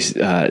always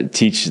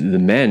teach the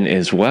men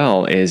as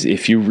well is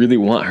if you really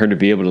want her to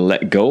be able to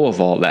let go of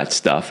all that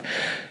stuff,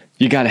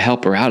 you got to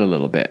help her out a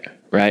little bit.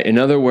 Right. In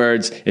other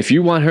words, if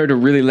you want her to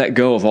really let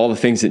go of all the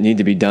things that need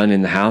to be done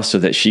in the house so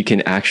that she can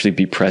actually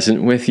be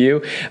present with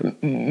you,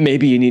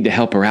 maybe you need to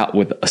help her out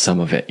with some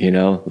of it,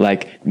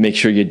 like make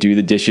sure you do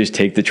the dishes,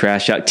 take the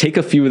trash out, take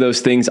a few of those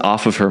things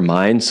off of her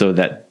mind so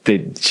that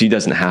she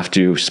doesn't have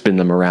to spin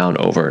them around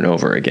over and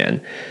over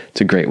again.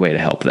 It's a great way to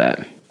help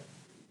that.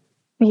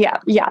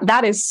 Yeah,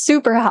 that is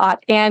super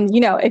hot. And,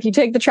 if you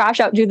take the trash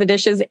out, do the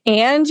dishes,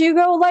 and you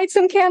go light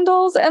some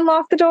candles and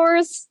lock the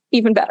doors,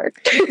 even better.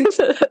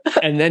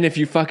 And then if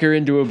you fuck her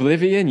into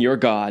oblivion, you're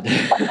God.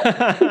 Yes,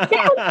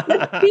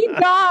 be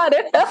God.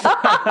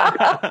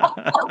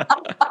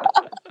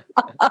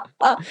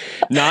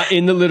 Not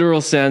in the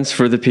literal sense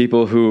for the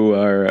people who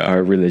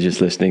are religious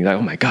listening. Like,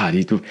 oh my God,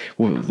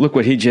 look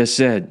what he just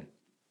said.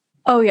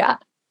 Oh, yeah.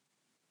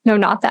 No,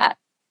 not that.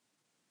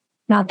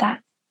 Not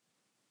that.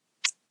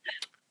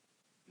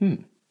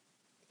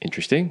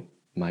 Interesting.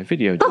 My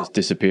video just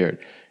disappeared.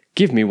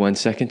 Give me 1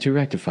 second to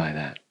rectify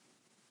that.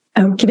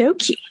 Okie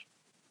dokie.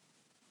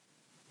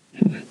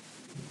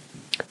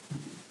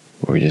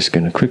 We're just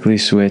going to quickly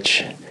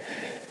switch.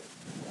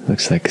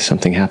 Looks like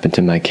something happened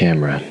to my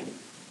camera.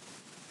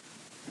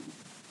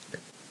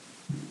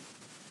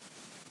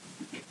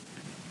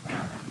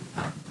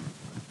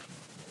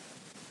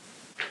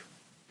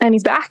 And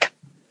he's back.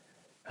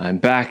 I'm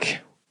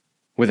back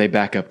with a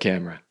backup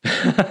camera.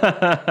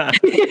 I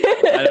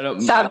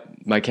don't know.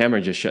 My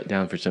camera just shut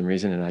down for some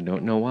reason, and I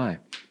don't know why.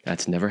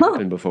 That's never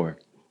happened before.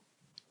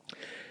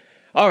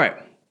 All right.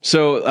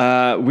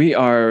 So we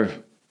are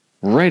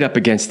right up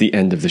against the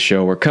end of the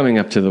show. We're coming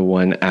up to the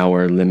 1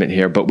 hour limit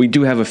here, but we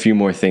do have a few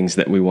more things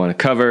that we want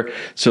to cover.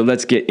 So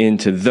let's get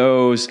into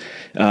those.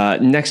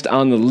 Next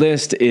on the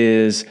list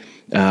is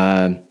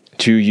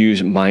to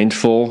use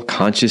mindful,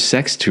 conscious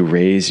sex to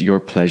raise your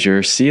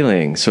pleasure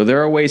ceiling. So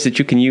there are ways that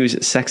you can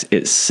use sex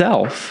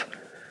itself,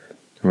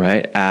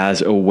 right,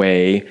 as a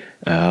way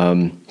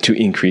to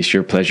increase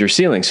your pleasure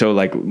ceiling. So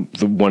like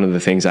one of the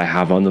things I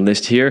have on the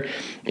list here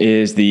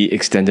is the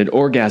extended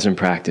orgasm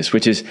practice,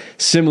 which is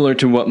similar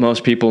to what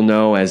most people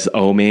know as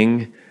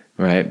oming,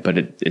 right? But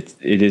it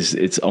is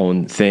its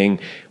own thing.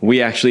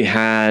 We actually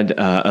had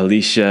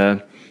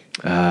Alicia,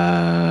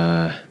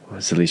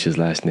 what's Alicia's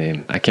last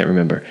name? I can't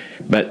remember.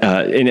 But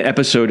in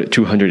episode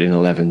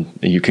 211,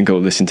 you can go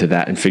listen to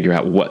that and figure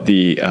out what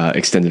the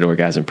extended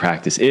orgasm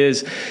practice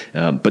is.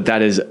 But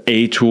that is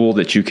a tool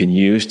that you can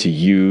use to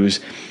use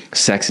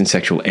sex and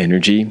sexual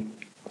energy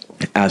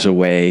as a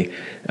way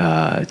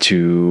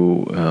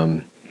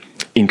to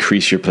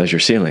increase your pleasure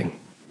ceiling.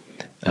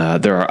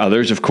 There are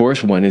others, of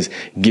course. One is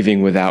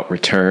giving without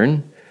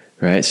return,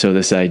 right? So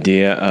this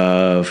idea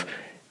of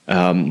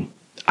I'm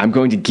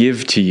going to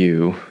give to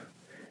you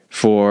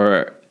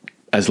for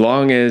as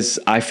long as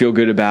I feel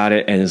good about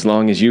it and as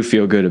long as you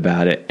feel good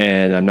about it,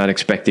 and I'm not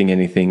expecting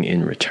anything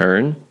in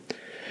return.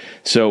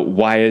 So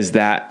why is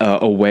that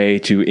a way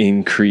to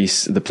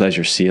increase the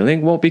pleasure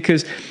ceiling? Well,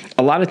 because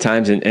a lot of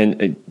times,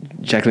 and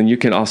Jacqueline, you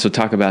can also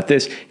talk about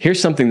this. Here's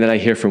something that I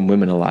hear from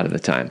women a lot of the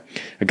time.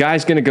 A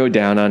guy's going to go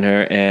down on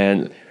her,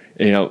 and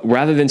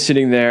rather than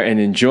sitting there and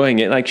enjoying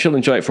it, like she'll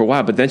enjoy it for a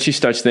while, but then she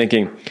starts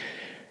thinking,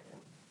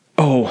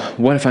 oh,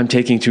 what if I'm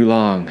taking too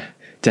long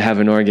to have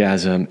an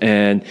orgasm?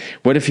 And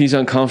what if he's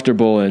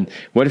uncomfortable? And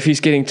what if he's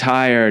getting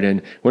tired?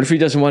 And what if he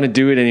doesn't want to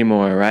do it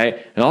anymore,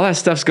 right? And all that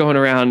stuff's going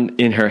around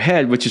in her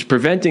head, which is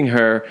preventing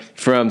her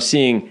from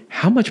seeing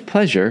how much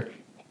pleasure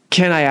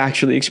can I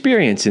actually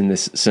experience in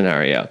this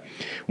scenario.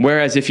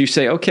 Whereas if you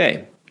say,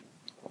 okay,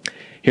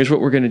 here's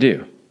what we're going to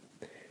do.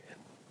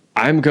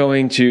 I'm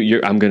going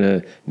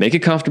to make it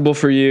comfortable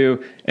for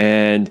you,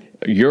 and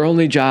your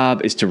only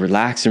job is to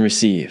relax and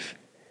receive.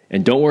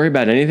 And don't worry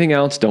about anything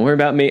else. Don't worry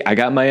about me. I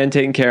got my end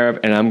taken care of,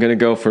 and I'm going to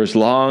go for as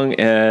long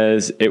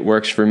as it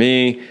works for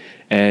me,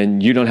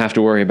 and you don't have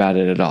to worry about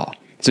it at all.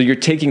 So you're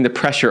taking the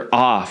pressure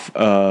off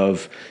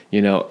of,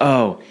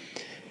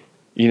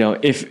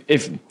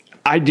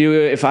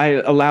 if I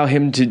allow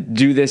him to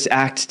do this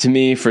act to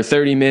me for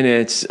 30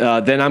 minutes,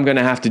 then I'm going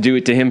to have to do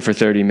it to him for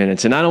 30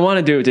 minutes. And I don't want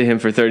to do it to him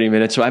for 30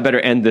 minutes, so I better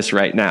end this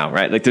right now,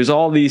 right? Like there's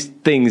all these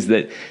things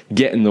that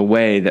get in the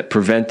way that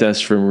prevent us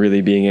from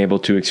really being able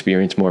to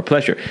experience more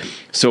pleasure.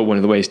 So one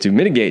of the ways to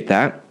mitigate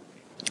that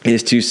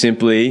is to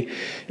simply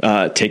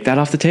take that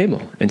off the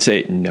table and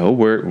say, no,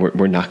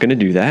 we're not going to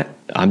do that.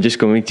 I'm just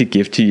going to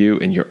give to you,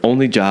 and your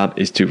only job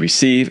is to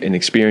receive and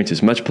experience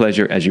as much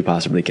pleasure as you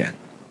possibly can.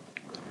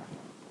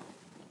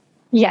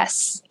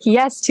 Yes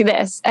to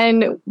this.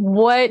 And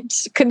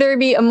could there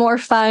be a more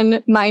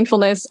fun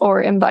mindfulness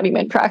or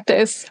embodiment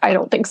practice? I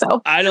don't think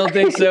so. I don't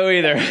think so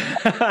either.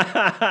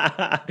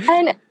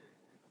 And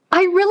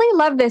I really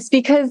love this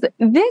because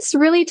this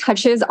really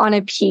touches on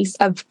a piece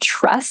of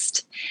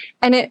trust,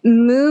 and it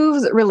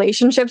moves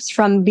relationships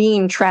from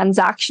being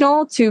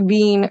transactional to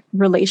being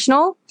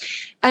relational.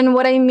 And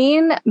what I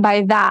mean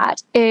by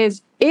that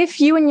is if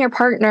you and your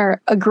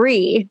partner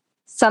agree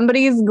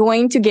somebody's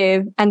going to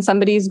give and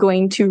somebody's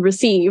going to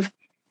receive,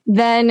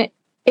 then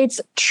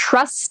it's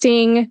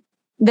trusting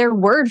their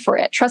word for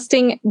it,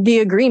 trusting the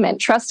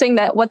agreement, trusting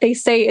that what they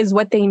say is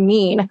what they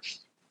mean,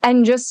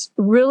 and just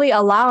really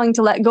allowing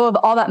to let go of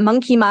all that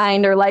monkey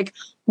mind or like,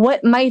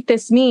 what might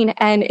this mean?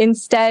 And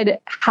instead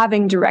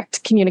having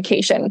direct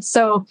communication.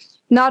 So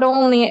not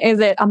only is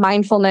it a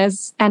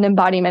mindfulness and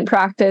embodiment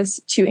practice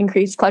to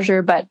increase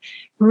pleasure, but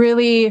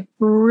really,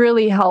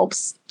 really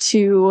helps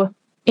to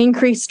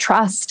increase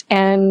trust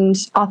and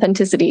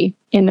authenticity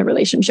in the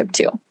relationship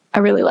too. I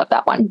really love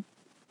that one.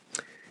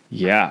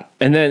 Yeah.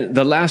 And then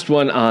the last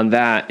one on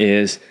that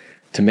is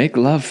to make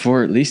love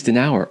for at least an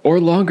hour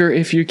or longer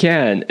if you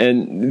can.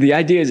 And the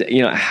idea is,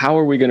 how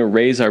are we going to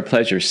raise our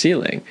pleasure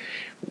ceiling?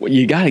 Well,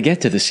 you got to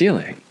get to the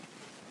ceiling.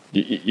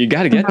 You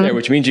got to get there,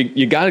 which means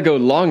you got to go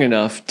long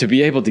enough to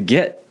be able to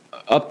get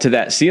up to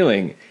that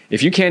ceiling.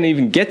 If you can't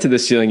even get to the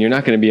ceiling, you're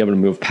not going to be able to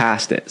move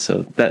past it.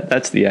 So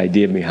that's the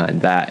idea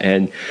behind that.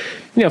 And,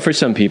 for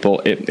some people,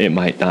 it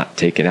might not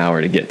take an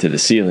hour to get to the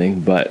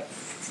ceiling, but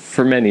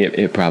for many,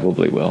 it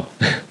probably will.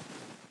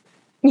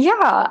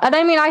 Yeah. And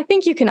I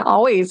think you can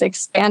always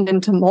expand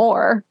into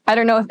more. I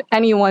don't know if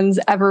anyone's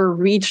ever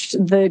reached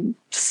the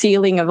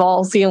ceiling of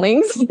all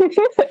ceilings.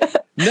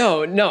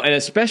 No. And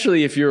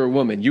especially if you're a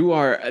woman,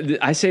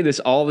 I say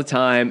this all the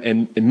time,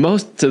 and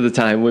most of the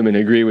time women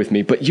agree with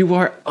me, but you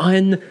are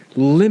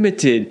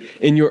unlimited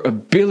in your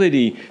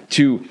ability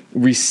to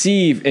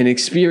receive and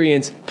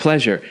experience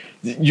pleasure.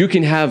 You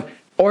can have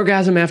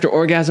orgasm after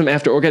orgasm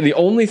after orgasm. The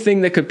only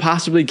thing that could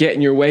possibly get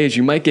in your way is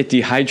you might get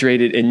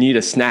dehydrated and need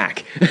a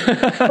snack,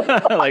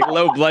 like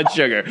low blood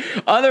sugar.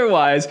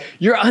 Otherwise,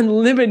 you're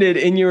unlimited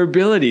in your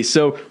ability.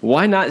 So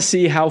why not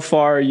see how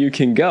far you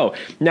can go?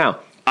 Now,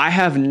 I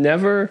have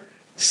never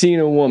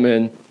seen a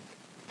woman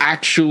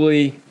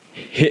actually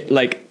hit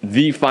like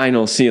the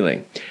final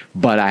ceiling,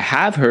 but I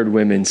have heard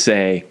women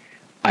say,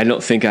 I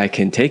don't think I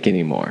can take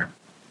anymore.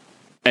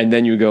 And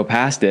then you go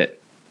past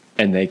it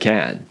and they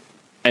can.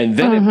 And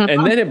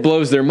then it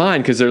blows their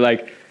mind because they're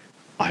like,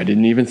 I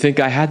didn't even think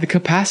I had the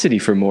capacity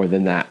for more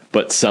than that.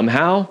 But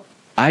somehow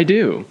I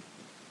do.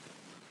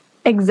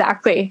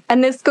 Exactly.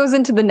 And this goes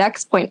into the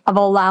next point of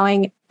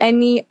allowing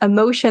any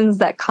emotions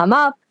that come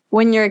up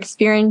when you're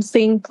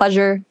experiencing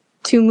pleasure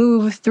to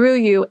move through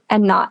you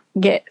and not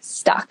get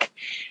stuck.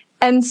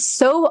 And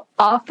so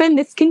often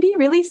this can be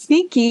really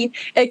sneaky.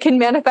 It can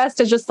manifest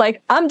as just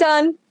like, I'm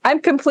done, I'm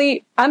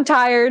complete, I'm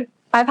tired,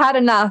 I've had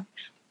enough.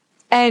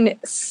 And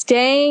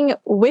staying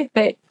with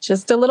it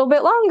just a little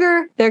bit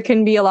longer, there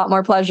can be a lot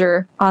more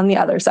pleasure on the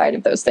other side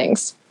of those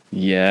things.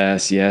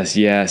 Yes.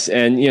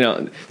 And,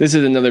 this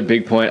is another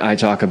big point I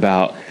talk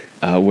about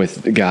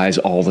with guys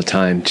all the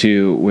time,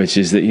 too, which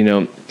is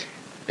that,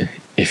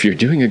 if you're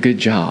doing a good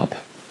job,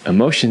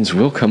 emotions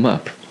will come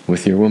up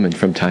with your woman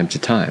from time to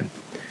time.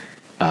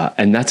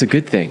 And that's a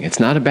good thing. It's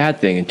not a bad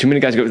thing. And too many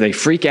guys they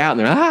freak out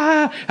and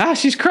they're,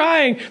 she's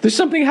crying. There's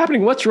something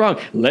happening. What's wrong?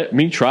 Let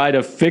me try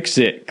to fix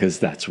it, because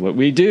that's what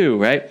we do,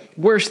 right?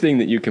 Worst thing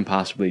that you can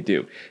possibly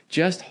do.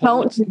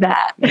 Don't do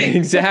that.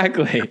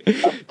 Exactly.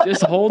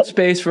 Just hold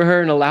space for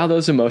her and allow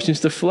those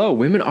emotions to flow.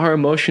 Women are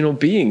emotional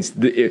beings.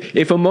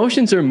 If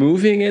emotions are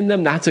moving in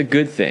them, that's a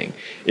good thing.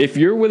 If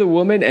you're with a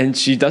woman and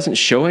she doesn't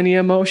show any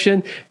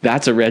emotion,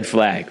 that's a red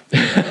flag.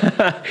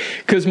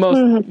 Because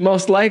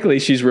most likely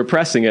she's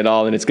repressing it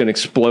all and it's going to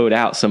explode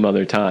out some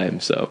other time.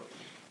 So.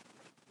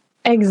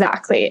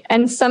 Exactly.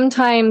 And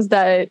sometimes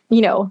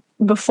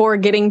before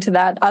getting to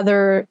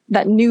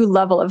that new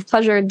level of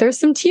pleasure, there's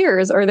some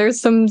tears, or there's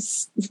some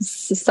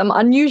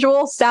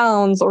unusual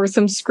sounds, or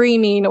some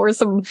screaming, or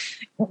some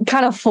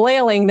kind of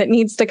flailing that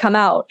needs to come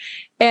out.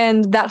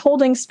 And that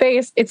holding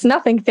space, it's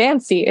nothing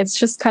fancy. It's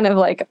just kind of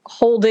like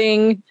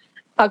holding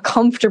a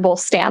comfortable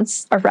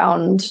stance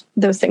around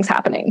those things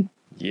happening.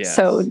 Yes.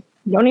 So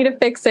you don't need to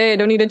fix it,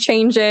 don't need to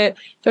change it,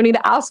 don't need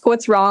to ask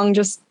what's wrong,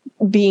 just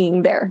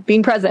being there,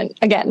 being present.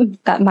 Again,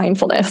 that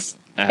mindfulness.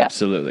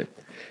 Absolutely. Yeah.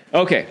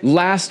 Okay,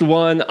 last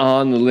one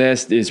on the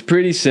list is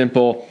pretty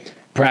simple.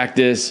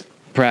 Practice,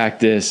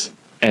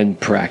 and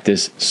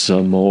practice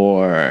some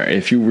more.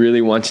 If you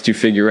really want to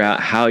figure out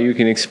how you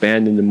can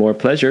expand into more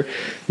pleasure,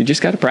 you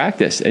just got to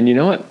practice. And you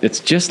know what? It's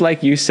just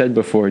like you said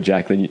before,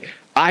 Jacqueline.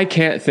 I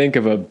can't think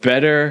of a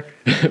better,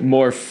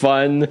 more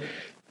fun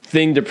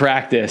thing to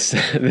practice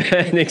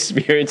than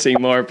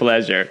experiencing more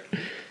pleasure.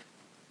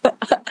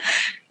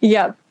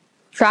 Yep.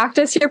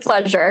 Practice your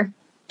pleasure.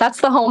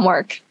 That's the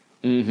homework.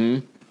 Mm-hmm.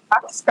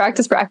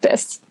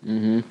 Practice.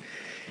 Mm-hmm.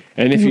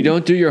 And if you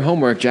don't do your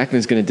homework,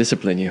 Jacqueline's going to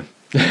discipline you.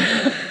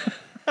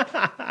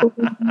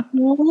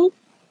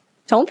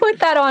 Don't put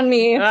that on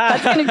me.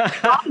 That's going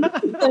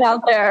to be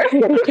out there.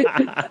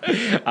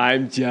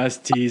 I'm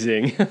just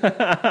teasing.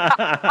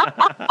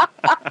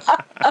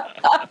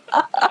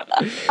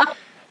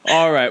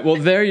 All right. Well,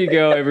 there you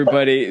go,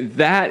 everybody.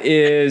 That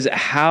is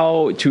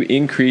how to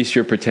increase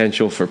your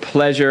potential for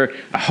pleasure.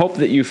 I hope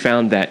that you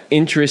found that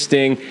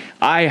interesting.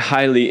 I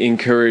highly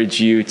encourage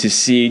you to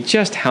see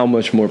just how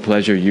much more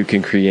pleasure you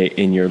can create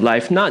in your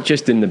life, not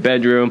just in the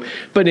bedroom,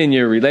 but in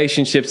your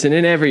relationships and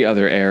in every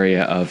other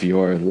area of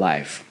your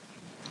life.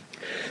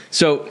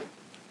 So,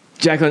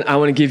 Jacqueline, I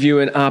want to give you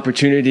an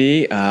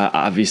opportunity,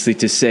 obviously,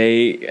 to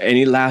say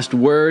any last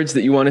words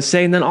that you want to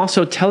say, and then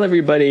also tell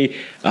everybody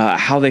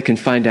how they can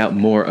find out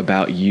more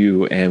about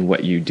you and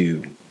what you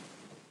do.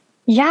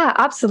 Yeah,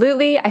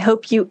 absolutely. I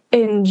hope you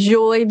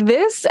enjoyed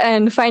this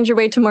and find your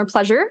way to more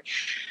pleasure.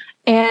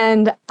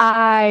 And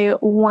I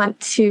want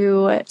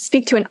to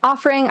speak to an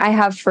offering I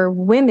have for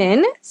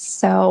women.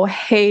 So,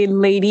 hey,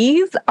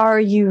 ladies,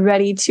 are you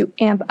ready to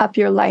amp up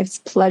your life's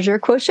pleasure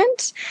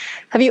quotient?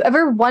 Have you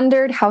ever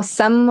wondered how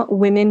some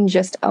women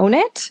just own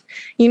it?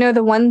 You know,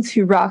 the ones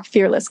who rock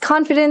fearless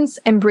confidence,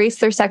 embrace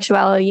their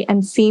sexuality,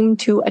 and seem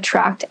to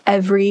attract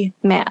every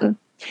man.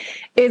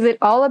 Is it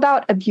all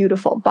about a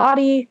beautiful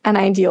body, an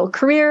ideal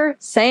career,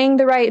 saying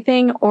the right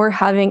thing, or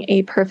having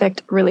a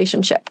perfect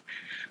relationship?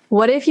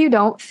 What if you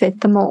don't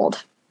fit the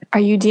mold? Are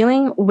you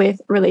dealing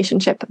with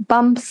relationship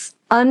bumps,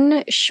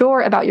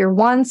 unsure about your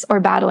wants, or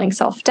battling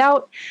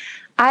self-doubt?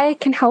 I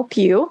can help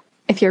you.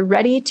 If you're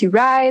ready to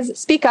rise,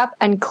 speak up,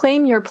 and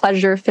claim your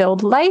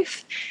pleasure-filled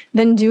life,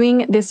 then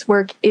doing this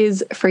work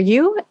is for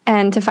you.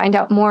 And to find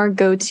out more,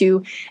 go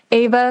to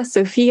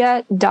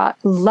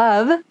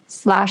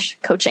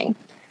avasophia.love/coaching.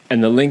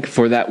 And the link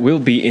for that will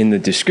be in the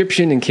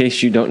description in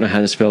case you don't know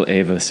how to spell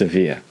Ava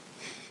Sophia.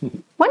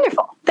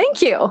 Wonderful.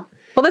 Thank you.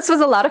 Well, this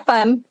was a lot of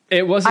fun.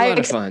 It was a lot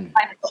of fun.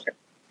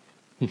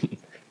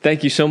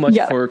 Thank you so much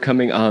for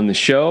coming on the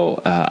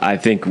show. I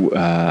think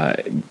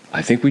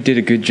we did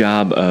a good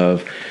job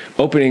of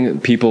opening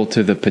people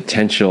to the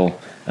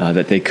potential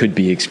that they could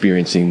be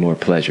experiencing more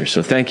pleasure.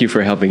 So thank you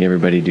for helping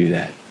everybody do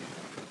that.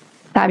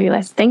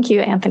 Fabulous. Thank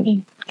you,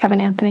 Anthony. Kevin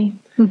Anthony.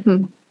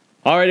 Mm-hmm.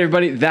 All right,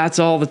 everybody. That's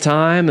all the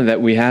time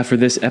that we have for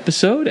this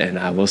episode, and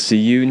I will see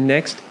you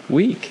next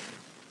week.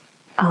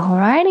 All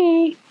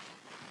righty.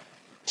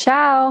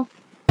 Ciao.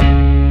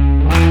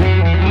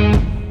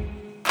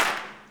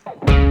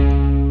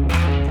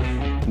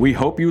 We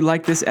hope you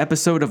like this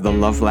episode of the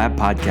Love Lab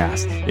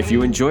podcast. If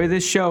you enjoy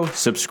this show,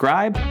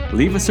 subscribe,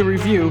 leave us a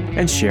review,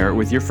 and share it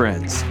with your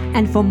friends.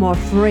 And for more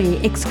free,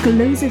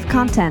 exclusive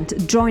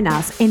content, join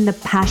us in the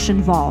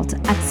Passion Vault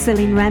at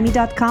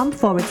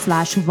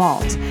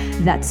CelineRemy.com/vault.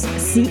 That's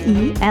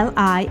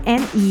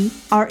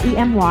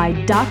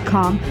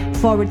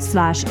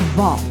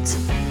CelineRemy.com/vault.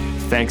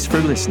 Thanks for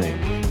listening.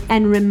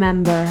 And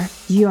remember,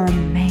 you're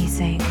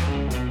amazing.